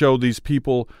 and they show these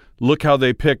people, look how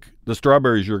they pick the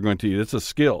strawberries you're going to eat. It's a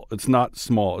skill. It's not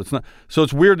small. It's not. So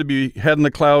it's weird to be head in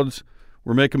the clouds.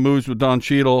 We're making moves with Don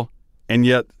Cheadle, and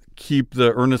yet keep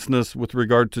the earnestness with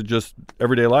regard to just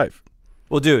everyday life.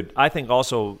 Well, dude, I think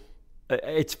also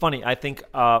it's funny. I think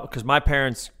because my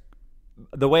parents,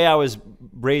 the way I was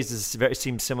raised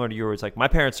seems similar to yours. Like my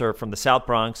parents are from the South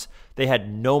Bronx. They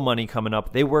had no money coming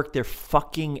up. They worked their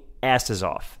fucking asses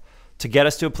off to get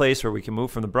us to a place where we can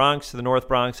move from the Bronx to the North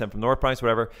Bronx and from North Bronx,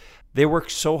 whatever. They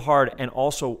worked so hard and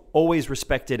also always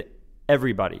respected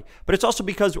everybody. But it's also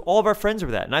because all of our friends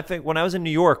were that. And I think when I was in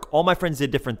New York, all my friends did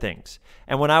different things.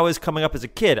 And when I was coming up as a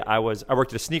kid, I worked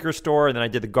at a sneaker store, and then I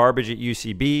did the garbage at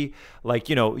UCB. Like,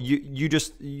 you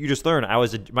just learn.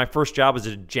 My first job was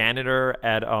a janitor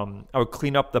at I would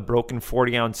clean up the broken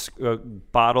 40-ounce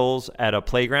bottles at a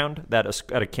playground that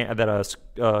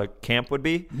a camp would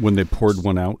be. When they poured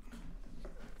one out.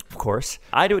 Of course.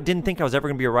 I didn't think I was ever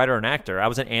going to be a writer or an actor. I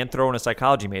was an anthro and a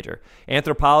psychology major.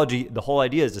 Anthropology, the whole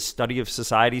idea is the study of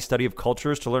society, study of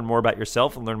cultures, to learn more about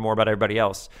yourself and learn more about everybody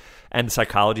else. And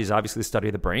psychology is obviously the study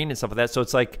of the brain and stuff like that. So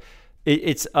it's like,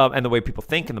 it's and the way people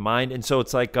think and the mind. And so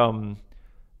it's like, I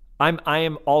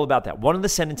am all about that. One of the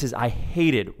sentences I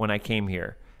hated when I came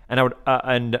here, and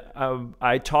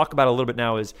I talk about it a little bit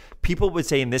now, is people would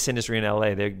say in this industry in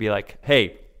LA, they'd be like,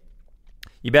 hey,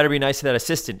 you better be nice to that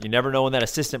assistant. You never know when that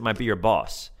assistant might be your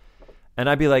boss. And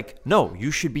I'd be like, no, you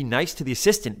should be nice to the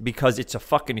assistant because it's a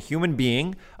fucking human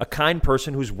being, a kind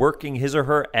person who's working his or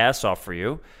her ass off for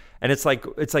you. And it's like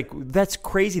that's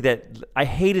crazy. That I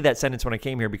hated that sentence when I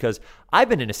came here, because I've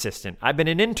been an assistant, I've been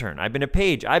an intern, I've been a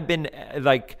page, I've been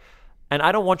like, and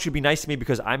I don't want you to be nice to me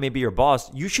because I may be your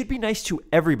boss. You should be nice to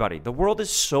everybody. The world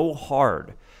is so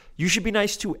hard. You should be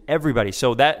nice to everybody.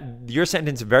 So that your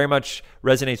sentence very much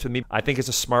resonates with me. I think it's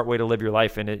a smart way to live your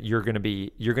life, and you're going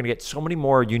to get so many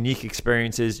more unique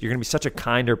experiences. You're going to be such a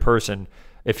kinder person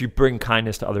if you bring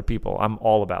kindness to other people. I'm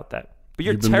all about that. But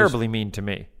you're terribly mean to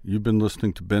me. You've been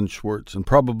listening to Ben Schwartz, and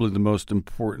probably the most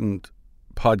important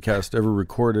podcast ever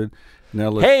recorded.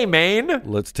 Now, hey, Maine.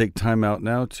 Let's take time out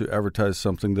now to advertise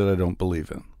something that I don't believe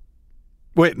in.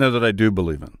 Wait, no, that I do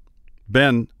believe in.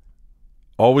 Ben,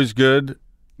 always good.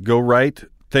 Go right.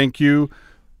 Thank you.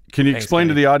 Can you explain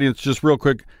to the audience just real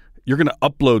quick? You're going to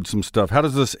upload some stuff. How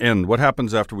does this end? What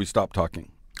happens after we stop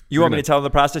talking? You want me to tell them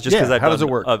the process? Just because I've done does it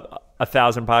work?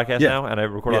 1,000 podcasts now, and I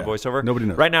record on voiceover. Nobody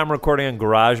knows. Right now, I'm recording on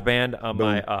GarageBand on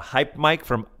my hype mic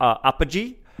from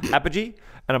Apogee,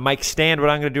 and a mic stand.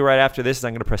 What I'm going to do right after this is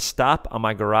I'm going to press stop on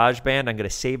my GarageBand. I'm going to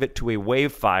save it to a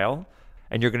WAV file.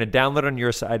 And you're going to download it on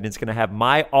your side, and it's going to have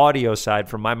my audio side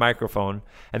from my microphone,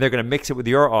 and they're going to mix it with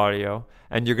your audio,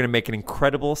 and you're going to make an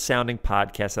incredible sounding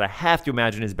podcast that I have to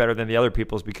imagine is better than the other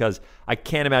people's, because I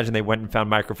can't imagine they went and found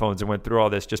microphones and went through all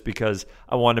this just because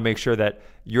I wanted to make sure that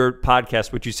your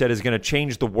podcast, which you said is going to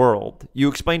change the world, you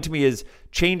explained to me is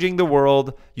changing the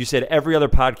world. You said every other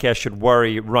podcast should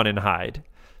worry, run, and hide.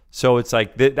 So it's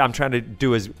like I'm trying to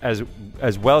do as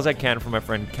well as I can for my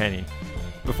friend Kenny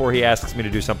before he asks me to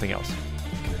do something else.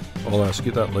 I'll ask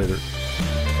you that later.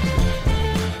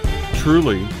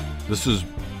 Truly, this is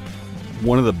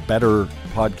one of the better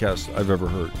podcasts I've ever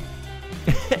heard.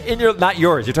 Not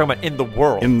yours. You're talking about in the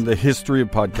world. In the history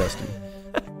of podcasting.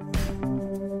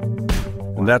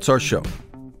 And that's our show.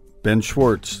 Ben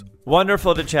Schwartz.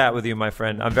 Wonderful to chat with you, my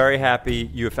friend. I'm very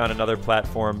happy you have found another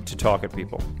platform to talk at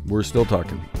people. We're still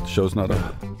talking. The show's not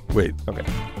over. Wait.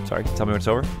 Okay. Sorry. Tell me when it's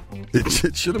over.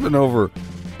 It should have been over.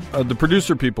 The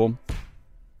producer people...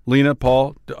 Lena,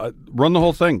 Paul, run the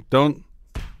whole thing. Don't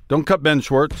cut Ben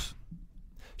Schwartz.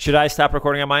 Should I stop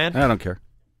recording on my end? I don't care.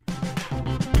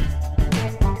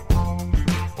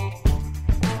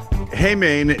 Hey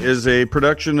Maine is a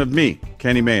production of me,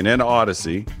 Kenny Maine, and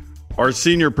Odyssey. Our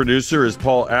senior producer is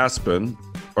Paul Aspen.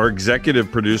 Our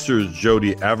executive producer is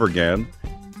Jody Avergan.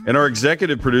 And our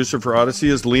executive producer for Odyssey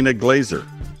is Lena Glazer.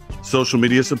 Social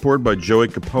media support by Joey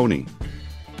Capone.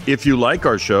 If you like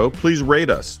our show, please rate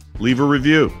us, leave a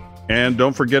review, and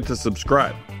don't forget to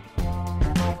subscribe.